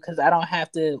other dude because I don't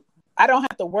have to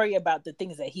worry about the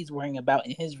things that he's worrying about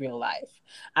in his real life.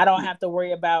 I don't have to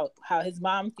worry about how his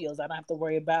mom feels. I don't have to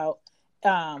worry about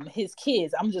his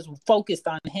kids. I'm just focused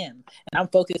on him, and I'm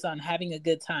focused on having a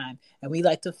good time. And we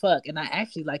like to fuck, and I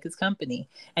actually like his company.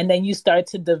 And then you start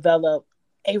to develop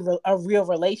a real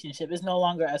relationship. It's no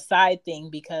longer a side thing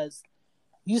because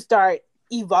you start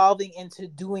evolving into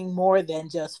doing more than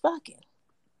just fucking.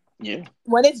 Yeah.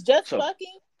 When it's just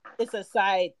fucking, it's a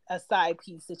side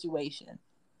piece situation.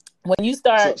 When you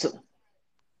start,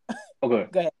 go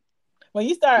ahead. When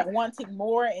you start wanting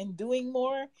more and doing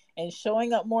more and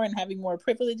showing up more and having more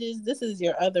privileges, this is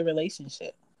your other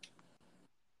relationship.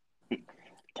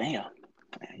 Damn,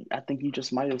 I think you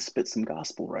just might have spit some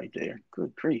gospel right there.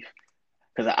 Good grief.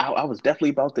 Because I was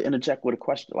definitely about to interject with a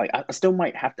question. Like, I still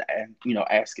might have to,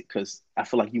 ask it because I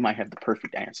feel like you might have the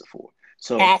perfect answer for it.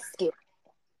 So ask it.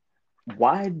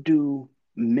 Why do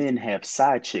men have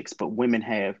side chicks, but women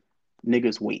have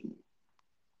niggas waiting?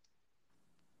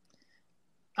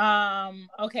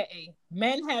 Okay.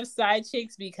 Men have side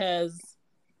chicks because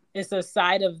it's a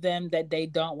side of them that they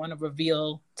don't want to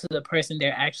reveal to the person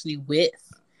they're actually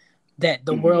with, that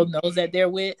the world knows that they're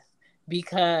with,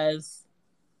 because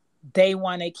they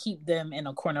want to keep them in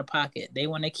a corner pocket. They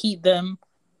want to keep them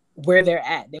where they're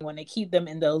at. They want to keep them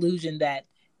in the illusion that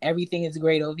everything is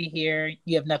great over here.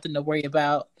 You have nothing to worry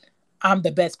about. I'm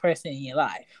the best person in your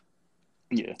life.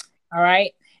 Yeah. All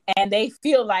right. And they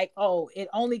feel like, oh, it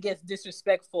only gets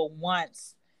disrespectful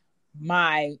once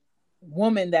my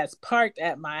woman that's parked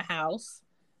at my house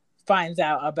finds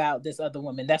out about this other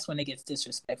woman. That's when it gets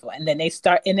disrespectful. And then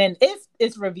if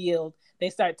it's revealed,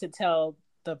 they start to tell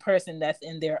the person that's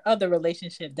in their other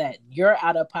relationship that you're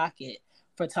out of pocket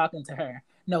for talking to her.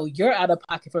 No, you're out of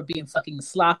pocket for being fucking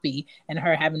sloppy and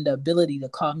her having the ability to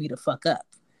call me to fuck up.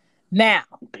 Now,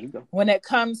 when it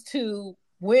comes to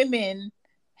women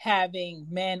having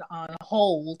men on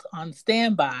hold, on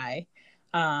standby,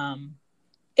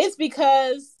 it's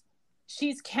because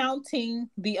she's counting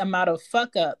the amount of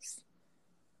fuck ups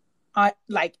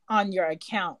on your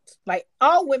account. Like,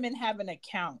 all women have an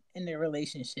account in their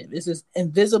relationship. It's this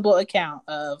invisible account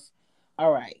of,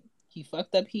 all right, he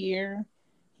fucked up here.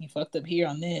 He fucked up here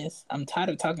on this. I'm tired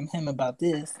of talking to him about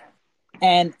this.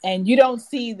 And you don't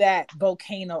see that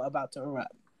volcano about to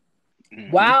erupt.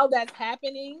 Mm-hmm. While that's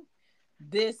happening,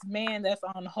 this man that's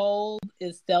on hold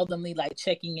is seldomly like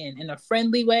checking in a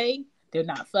friendly way. They're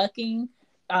not fucking.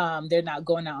 They're not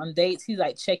going out on dates. He's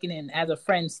like checking in as a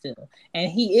friend still. And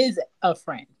he is a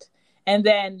friend. And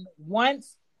then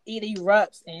once it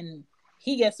erupts and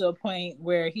he gets to a point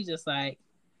where he's just like,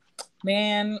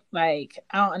 man, like,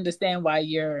 I don't understand why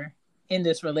you're in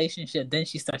this relationship. Then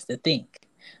she starts to think,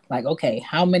 like, okay,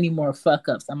 how many more fuck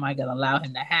ups am I going to allow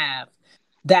him to have?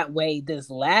 That way, this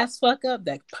last fuck up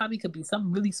that probably could be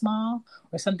something really small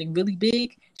or something really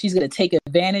big, she's going to take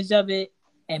advantage of it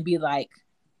and be like,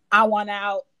 I want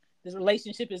out. This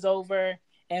relationship is over.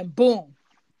 And boom,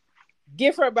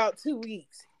 give her about 2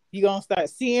 weeks. You're going to start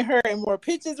seeing her in more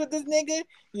pictures with this nigga.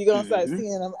 You're going to start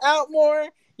seeing them out more.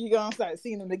 You're going to start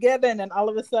seeing them together. And then all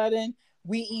of a sudden,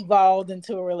 we evolved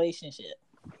into a relationship.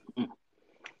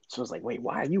 So it's like, wait,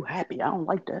 why are you happy? I don't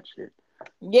like that shit.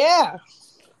 Yeah.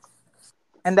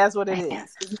 And that's what it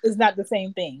is. It's not the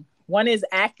same thing. One is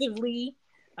actively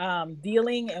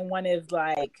dealing and one is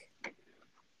like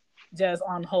just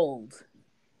on hold.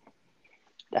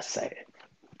 That's sad.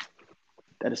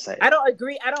 That is sad. I don't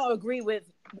agree with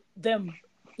them,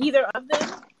 either of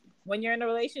them, when you're in a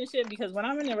relationship, because when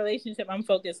I'm in a relationship, I'm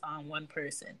focused on one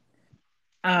person.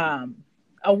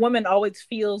 A woman always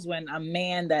feels when a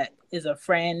man that is a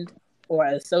friend or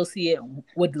an associate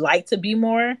would like to be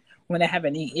more, when they have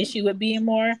any issue with being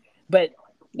more. But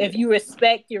if you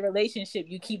respect your relationship,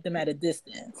 you keep them at a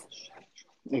distance.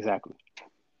 Exactly.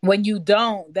 When you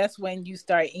don't, that's when you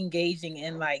start engaging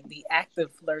in like the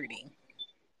active flirting.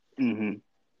 Mm-hmm.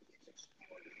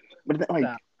 But like,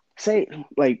 say,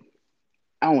 like,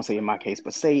 I don't want to say in my case,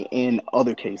 but say in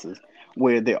other cases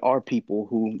where there are people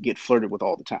who get flirted with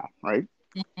all the time, right?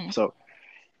 Mm-hmm. So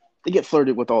they get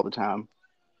flirted with all the time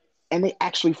and they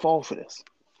actually fall for this.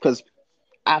 Because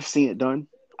I've seen it done,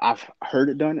 I've heard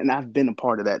it done, and I've been a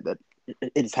part of that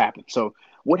it has happened. So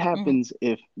what happens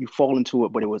if you fall into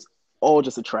it, but it was all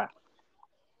just a trap?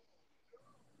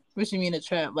 What you mean a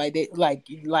trap? Like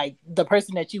the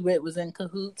person that you with was in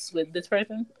cahoots with this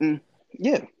person?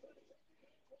 Yeah.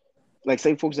 Like,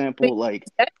 say for example, like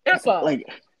that's their fault. Like,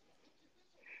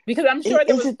 because I'm sure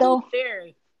there was clues there.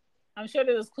 I'm sure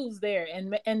there was clues there,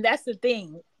 and that's the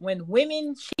thing. When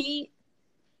women cheat,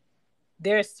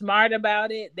 they're smart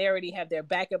about it. They already have their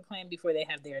backup plan before they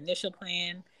have their initial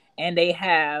plan, and they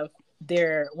have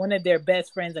one of their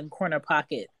best friends in corner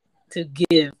pocket to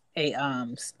give a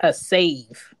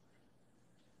save.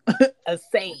 A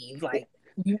save. Like,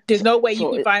 there's no way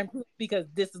you can find proof because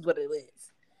this is what it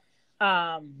is.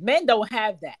 Men don't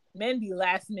have that. Men be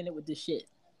last minute with this shit.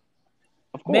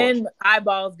 Men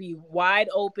eyeballs be wide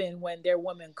open when their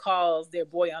woman calls their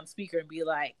boy on speaker and be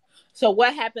like, so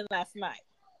what happened last night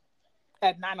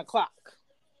at 9:00?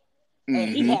 Mm-hmm. And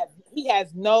he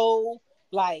has no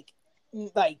like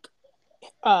net.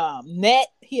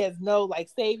 He has no like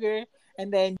savior.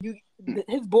 And then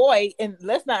his boy, and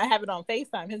let's not have it on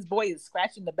FaceTime, his boy is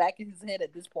scratching the back of his head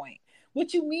at this point.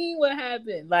 What you mean what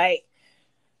happened? Like,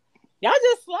 y'all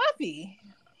just sloppy.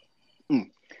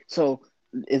 So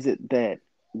is it that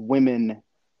women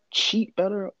cheat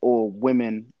better, or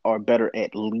women are better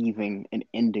at leaving and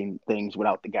ending things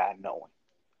without the guy knowing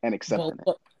and accepting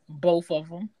it? Both of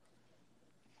them.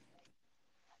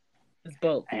 It's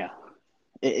both. Yeah.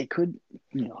 It could,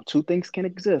 two things can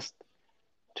exist.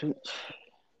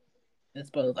 It's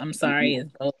both. I'm sorry,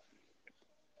 it's both.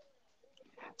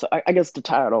 So I guess to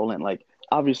tie it all in, like,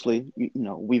 obviously,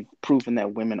 we've proven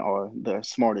that women are the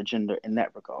smarter gender in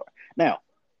that regard. Now,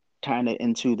 tying it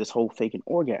into this whole faking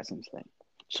orgasms thing.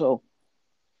 So,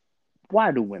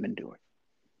 why do women do it?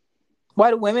 Why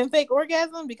do women fake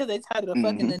orgasm? Because they tired of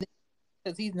fucking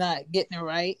because he's not getting it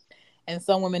right. And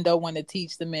some women don't want to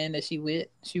teach the man that she with.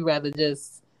 She rather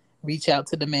just reach out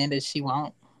to the man that she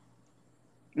want.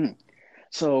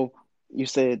 So you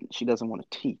said she doesn't want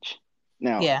to teach.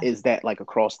 Now, is that like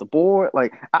across the board?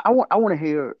 Like, I want to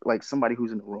hear like somebody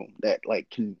who's in the room that like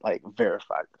can like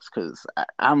verify this, because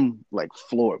I'm like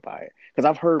floored by it. Because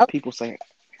I've heard people say,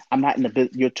 "I'm not in the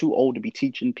you're too old to be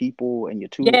teaching people, and you're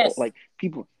too old." Like,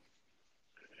 people.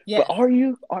 But are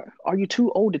you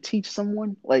too old to teach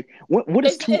someone? Like, what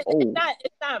is too old?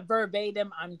 It's not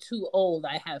verbatim. I'm too old.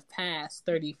 I have passed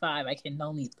 35. I can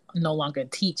no longer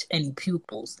teach any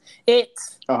pupils.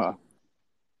 It's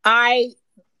I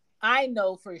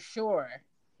know for sure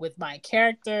with my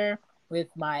character, with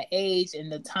my age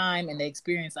and the time and the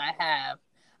experience I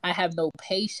have no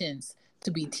patience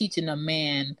to be teaching a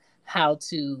man how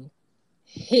to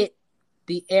hit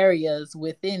the areas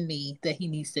within me that he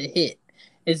needs to hit.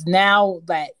 It's now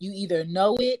that you either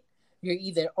know it, you're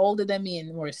either older than me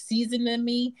and more seasoned than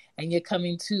me, and you're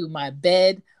coming to my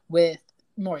bed with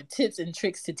more tips and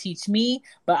tricks to teach me,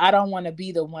 but I don't want to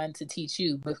be the one to teach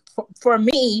you. But for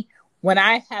me, when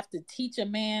I have to teach a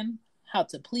man how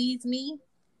to please me,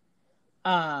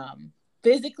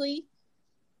 physically,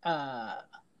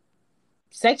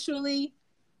 sexually,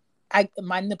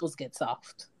 my nipples get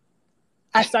soft.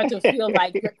 I start to feel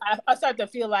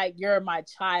like you're my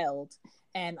child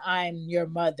and I'm your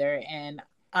mother and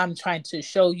I'm trying to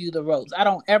show you the ropes. I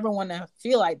don't ever want to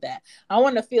feel like that. I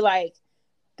want to feel like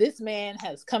this man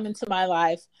has come into my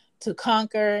life to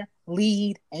conquer,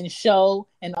 lead, and show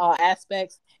in all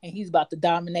aspects. And he's about to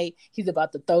dominate. He's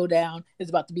about to throw down. There's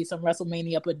about to be some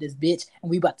WrestleMania up with this bitch, and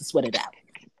we about to sweat it out.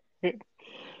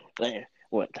 Man,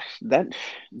 what that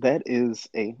is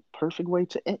a perfect way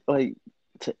to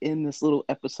end this little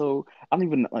episode. I don't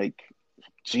even I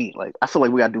feel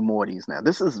like we gotta do more of these now.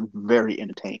 This is very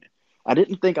entertaining. I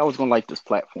didn't think I was gonna like this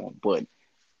platform, but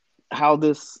how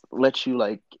this lets you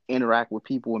like interact with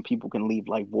people and people can leave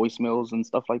like voicemails and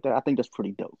stuff like that, I think that's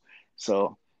pretty dope.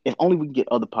 So if only we can get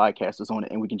other podcasters on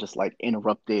it and we can just like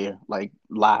interrupt their like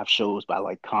live shows by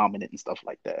like commenting and stuff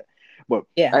like that. But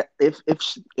yeah,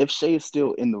 if Shay is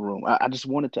still in the room, I just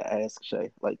wanted to ask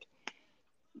Shay, like,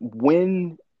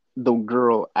 when the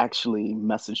girl actually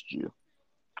messaged you,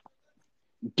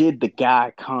 did the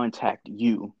guy contact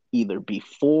you either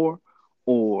before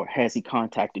or has he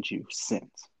contacted you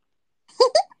since?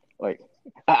 Like,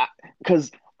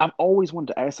 because I've always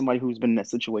wanted to ask somebody who's been in that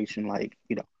situation, like,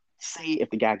 say if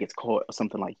the guy gets caught or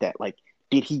something like that, like,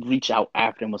 did he reach out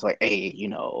after and was like, hey,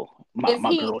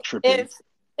 my girl tripping?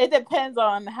 It depends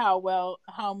on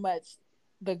how much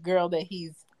the girl that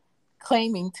he's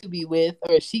claiming to be with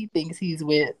or she thinks he's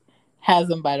with has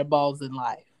him by the balls in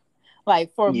life.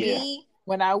 Like for me,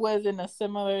 when I was in a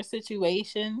similar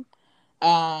situation,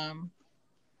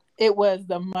 it was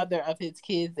the mother of his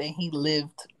kids and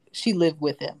she lived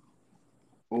with him.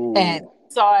 Ooh. And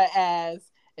saw it as,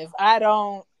 if I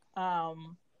don't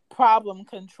problem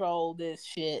control this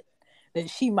shit, then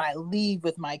she might leave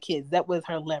with my kids. That was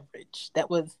her leverage. That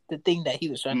was the thing that he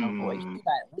was trying to avoid. She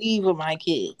might leave with my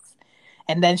kids.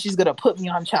 And then she's going to put me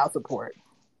on child support.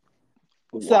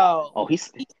 Wow. So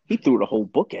he threw the whole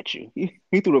book at you.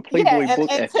 He threw the Playboy book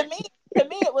at you. To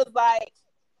me, it was like,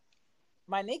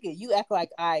 my nigga, you act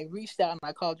like I reached out and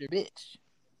I called your bitch.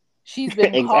 She's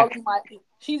been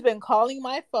calling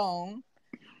my phone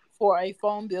for a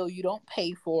phone bill you don't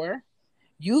pay for.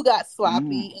 You got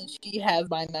sloppy and she has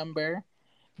my number.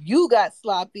 You got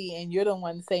sloppy and you're the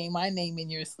one saying my name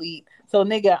in your sleep. So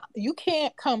nigga, you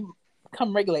can't come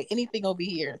regulate anything over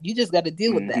here. You just got to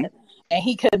deal with that. And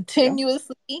he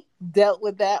continuously dealt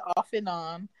with that off and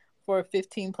on for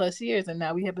 15 plus years. And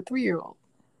now we have a 3-year-old.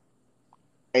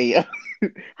 Hey,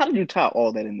 how did you tie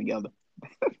all that in together?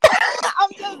 I'm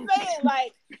just saying,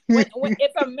 like,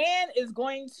 if a man is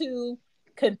going to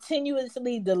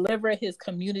continuously deliver his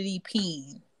community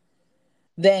peen,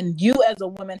 then you as a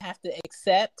woman have to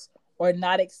accept or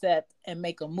not accept and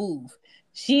make a move.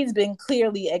 She's been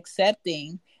clearly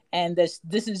accepting, and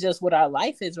this is just what our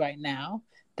life is right now,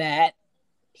 that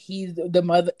he's the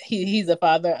mother, he's the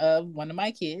father of one of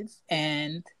my kids,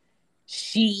 and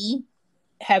she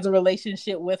has a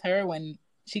relationship with her when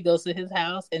she goes to his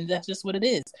house, and that's just what it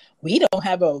is. We don't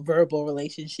have a verbal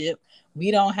relationship.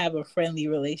 We don't have a friendly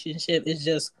relationship. It's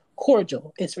just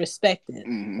cordial. It's respected.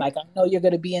 Like, I know you're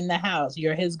going to be in the house.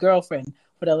 You're his girlfriend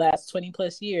for the last 20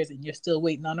 plus years, and you're still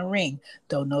waiting on a ring.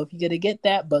 Don't know if you're going to get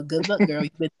that, but good luck, girl.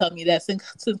 You've been telling me that since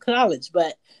college.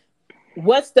 But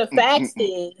what's the facts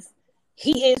is,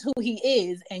 he is who he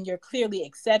is, and you're clearly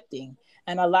accepting.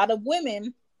 And a lot of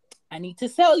women, I need to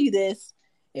tell you this,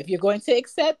 if you're going to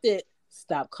accept it,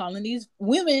 stop calling these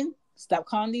women, stop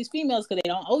calling these females, because they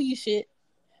don't owe you shit.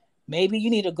 Maybe you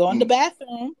need to go in the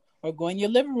bathroom or go in your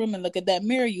living room and look at that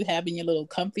mirror you have in your little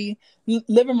comfy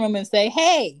living room and say,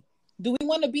 hey, do we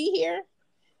want to be here?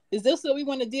 Is this what we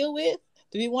want to deal with?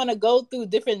 Do we want to go through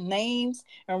different names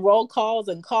and roll calls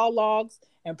and call logs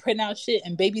and print out shit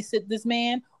and babysit this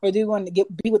man? Or do we want to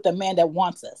be with the man that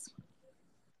wants us?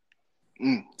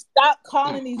 Stop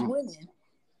calling these women.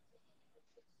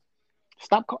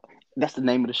 Stop. That's the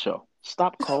name of the show.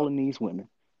 Stop calling these women.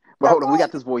 But hold on, we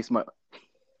got this voicemail.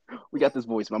 I'm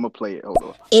gonna play it. Hold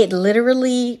on. It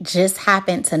literally just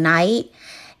happened tonight,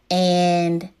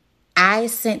 and I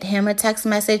sent him a text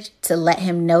message to let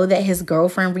him know that his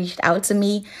girlfriend reached out to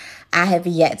me. I have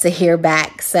yet to hear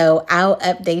back, so I'll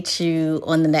update you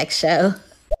on the next show.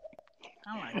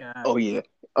 Oh my God.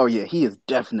 Oh yeah. He is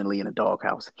definitely in a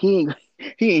doghouse. He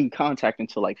ain't contacting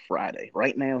until like Friday.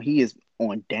 Right now, he is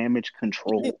on damage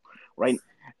control. Right.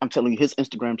 I'm telling you, his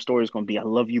Instagram story is gonna be, "I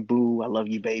love you, boo. I love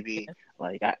you, baby."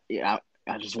 Like I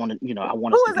just want to, I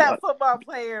want Who us was to be that football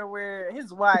player where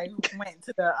his wife went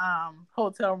to the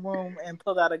hotel room and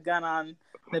pulled out a gun on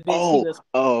the bitch he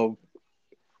was?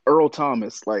 Earl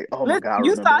Thomas. Like, oh my God, I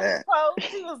you remember saw that. his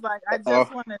post? He was like, "I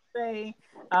just want to say,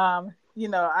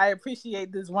 I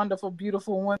appreciate this wonderful,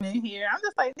 beautiful woman here." I'm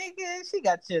just like, nigga, she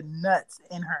got your nuts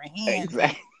in her hand.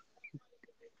 Exactly.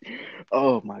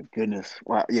 Oh my goodness.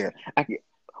 Wow. Yeah.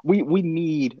 We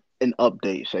need an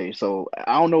update, Shay. So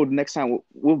I don't know. The next time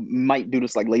we might do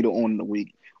this like later on in the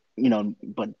week,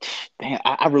 But damn,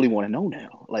 I really want to know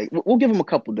now. Like, we'll give him a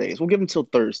couple days. We'll give him till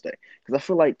Thursday because I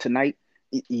feel like tonight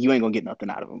you ain't gonna get nothing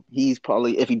out of him. He's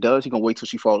probably, if he does, he's gonna wait till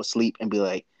she falls asleep and be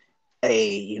like,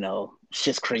 "Hey,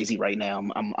 shit's crazy right now.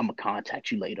 I'm gonna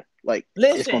contact you later." Like,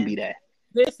 it's gonna be that.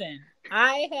 Listen,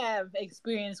 I have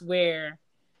experience where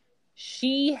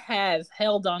she has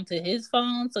held on to his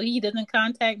phone so he doesn't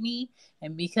contact me,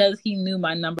 and because he knew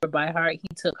my number by heart, he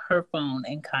took her phone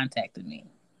and contacted me.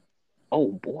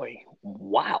 Oh boy.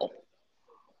 Wow.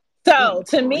 So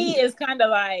to me, it's kind of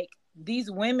like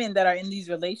these women that are in these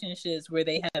relationships where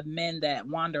they have men that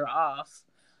wander off.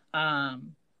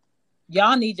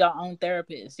 Y'all need your own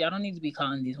therapist. Y'all don't need to be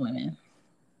calling these women.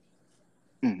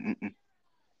 Mm-mm.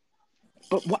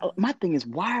 But my thing is,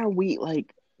 why are we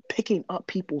like picking up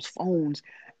people's phones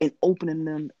and opening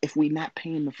them if we're not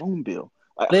paying the phone bill?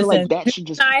 I feel like that should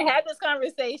just. I had this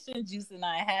conversation. Juice and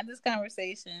I had this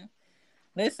conversation.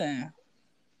 Listen,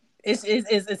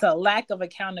 it's a lack of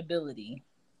accountability.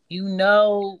 You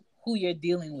know who you're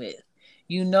dealing with.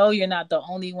 You know you're not the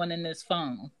only one in this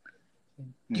phone.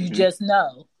 You just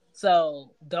know. So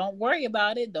don't worry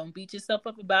about it. Don't beat yourself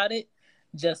up about it.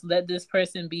 Just let this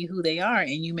person be who they are,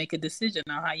 and you make a decision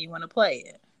on how you want to play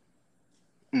it.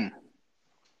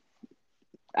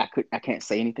 I can't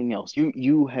say anything else.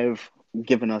 You have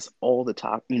given us all the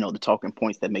the talking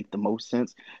points that make the most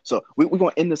sense. So we're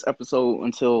going to end this episode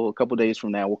until a couple days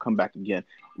from now. We'll come back again.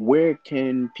 Where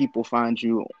can people find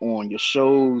you on your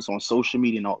shows, on social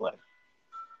media, and all that?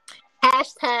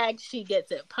 She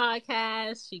Gets It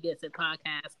Podcast. She Gets It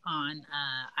Podcast on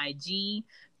IG,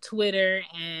 Twitter,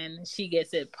 and She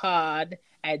Gets It Pod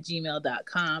at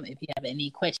gmail.com if you have any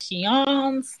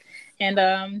questions.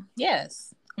 And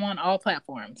yes, I'm on all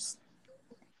platforms.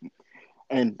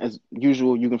 And as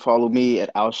usual, you can follow me at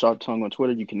Al Sharp Tongue on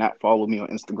Twitter. You cannot follow me on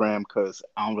Instagram because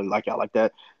I don't really like y'all like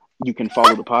that. You can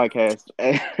follow the podcast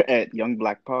at Young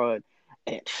Black Pod.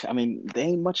 I mean, there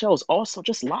ain't much else. Also,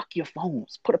 just lock your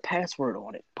phones. Put a password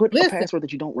on it. Put a password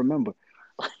that you don't remember.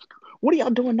 What are y'all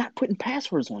doing not putting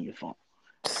passwords on your phone?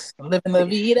 Living la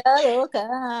vida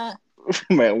loca.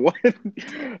 Man, what?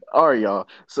 All right, y'all.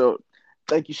 So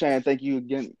thank you, Shan. Thank you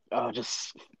again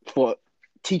just for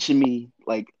teaching me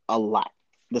like a lot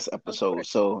this episode.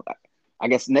 So I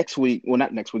guess next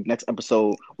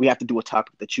episode, we have to do a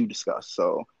topic that you discuss.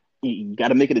 So you got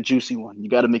to make it a juicy one. You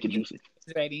got to make it juicy.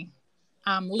 Ready.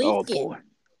 I'm leaking.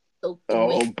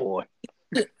 Oh boy.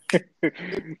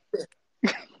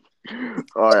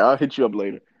 All right, I'll hit you up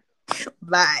later.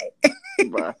 Bye.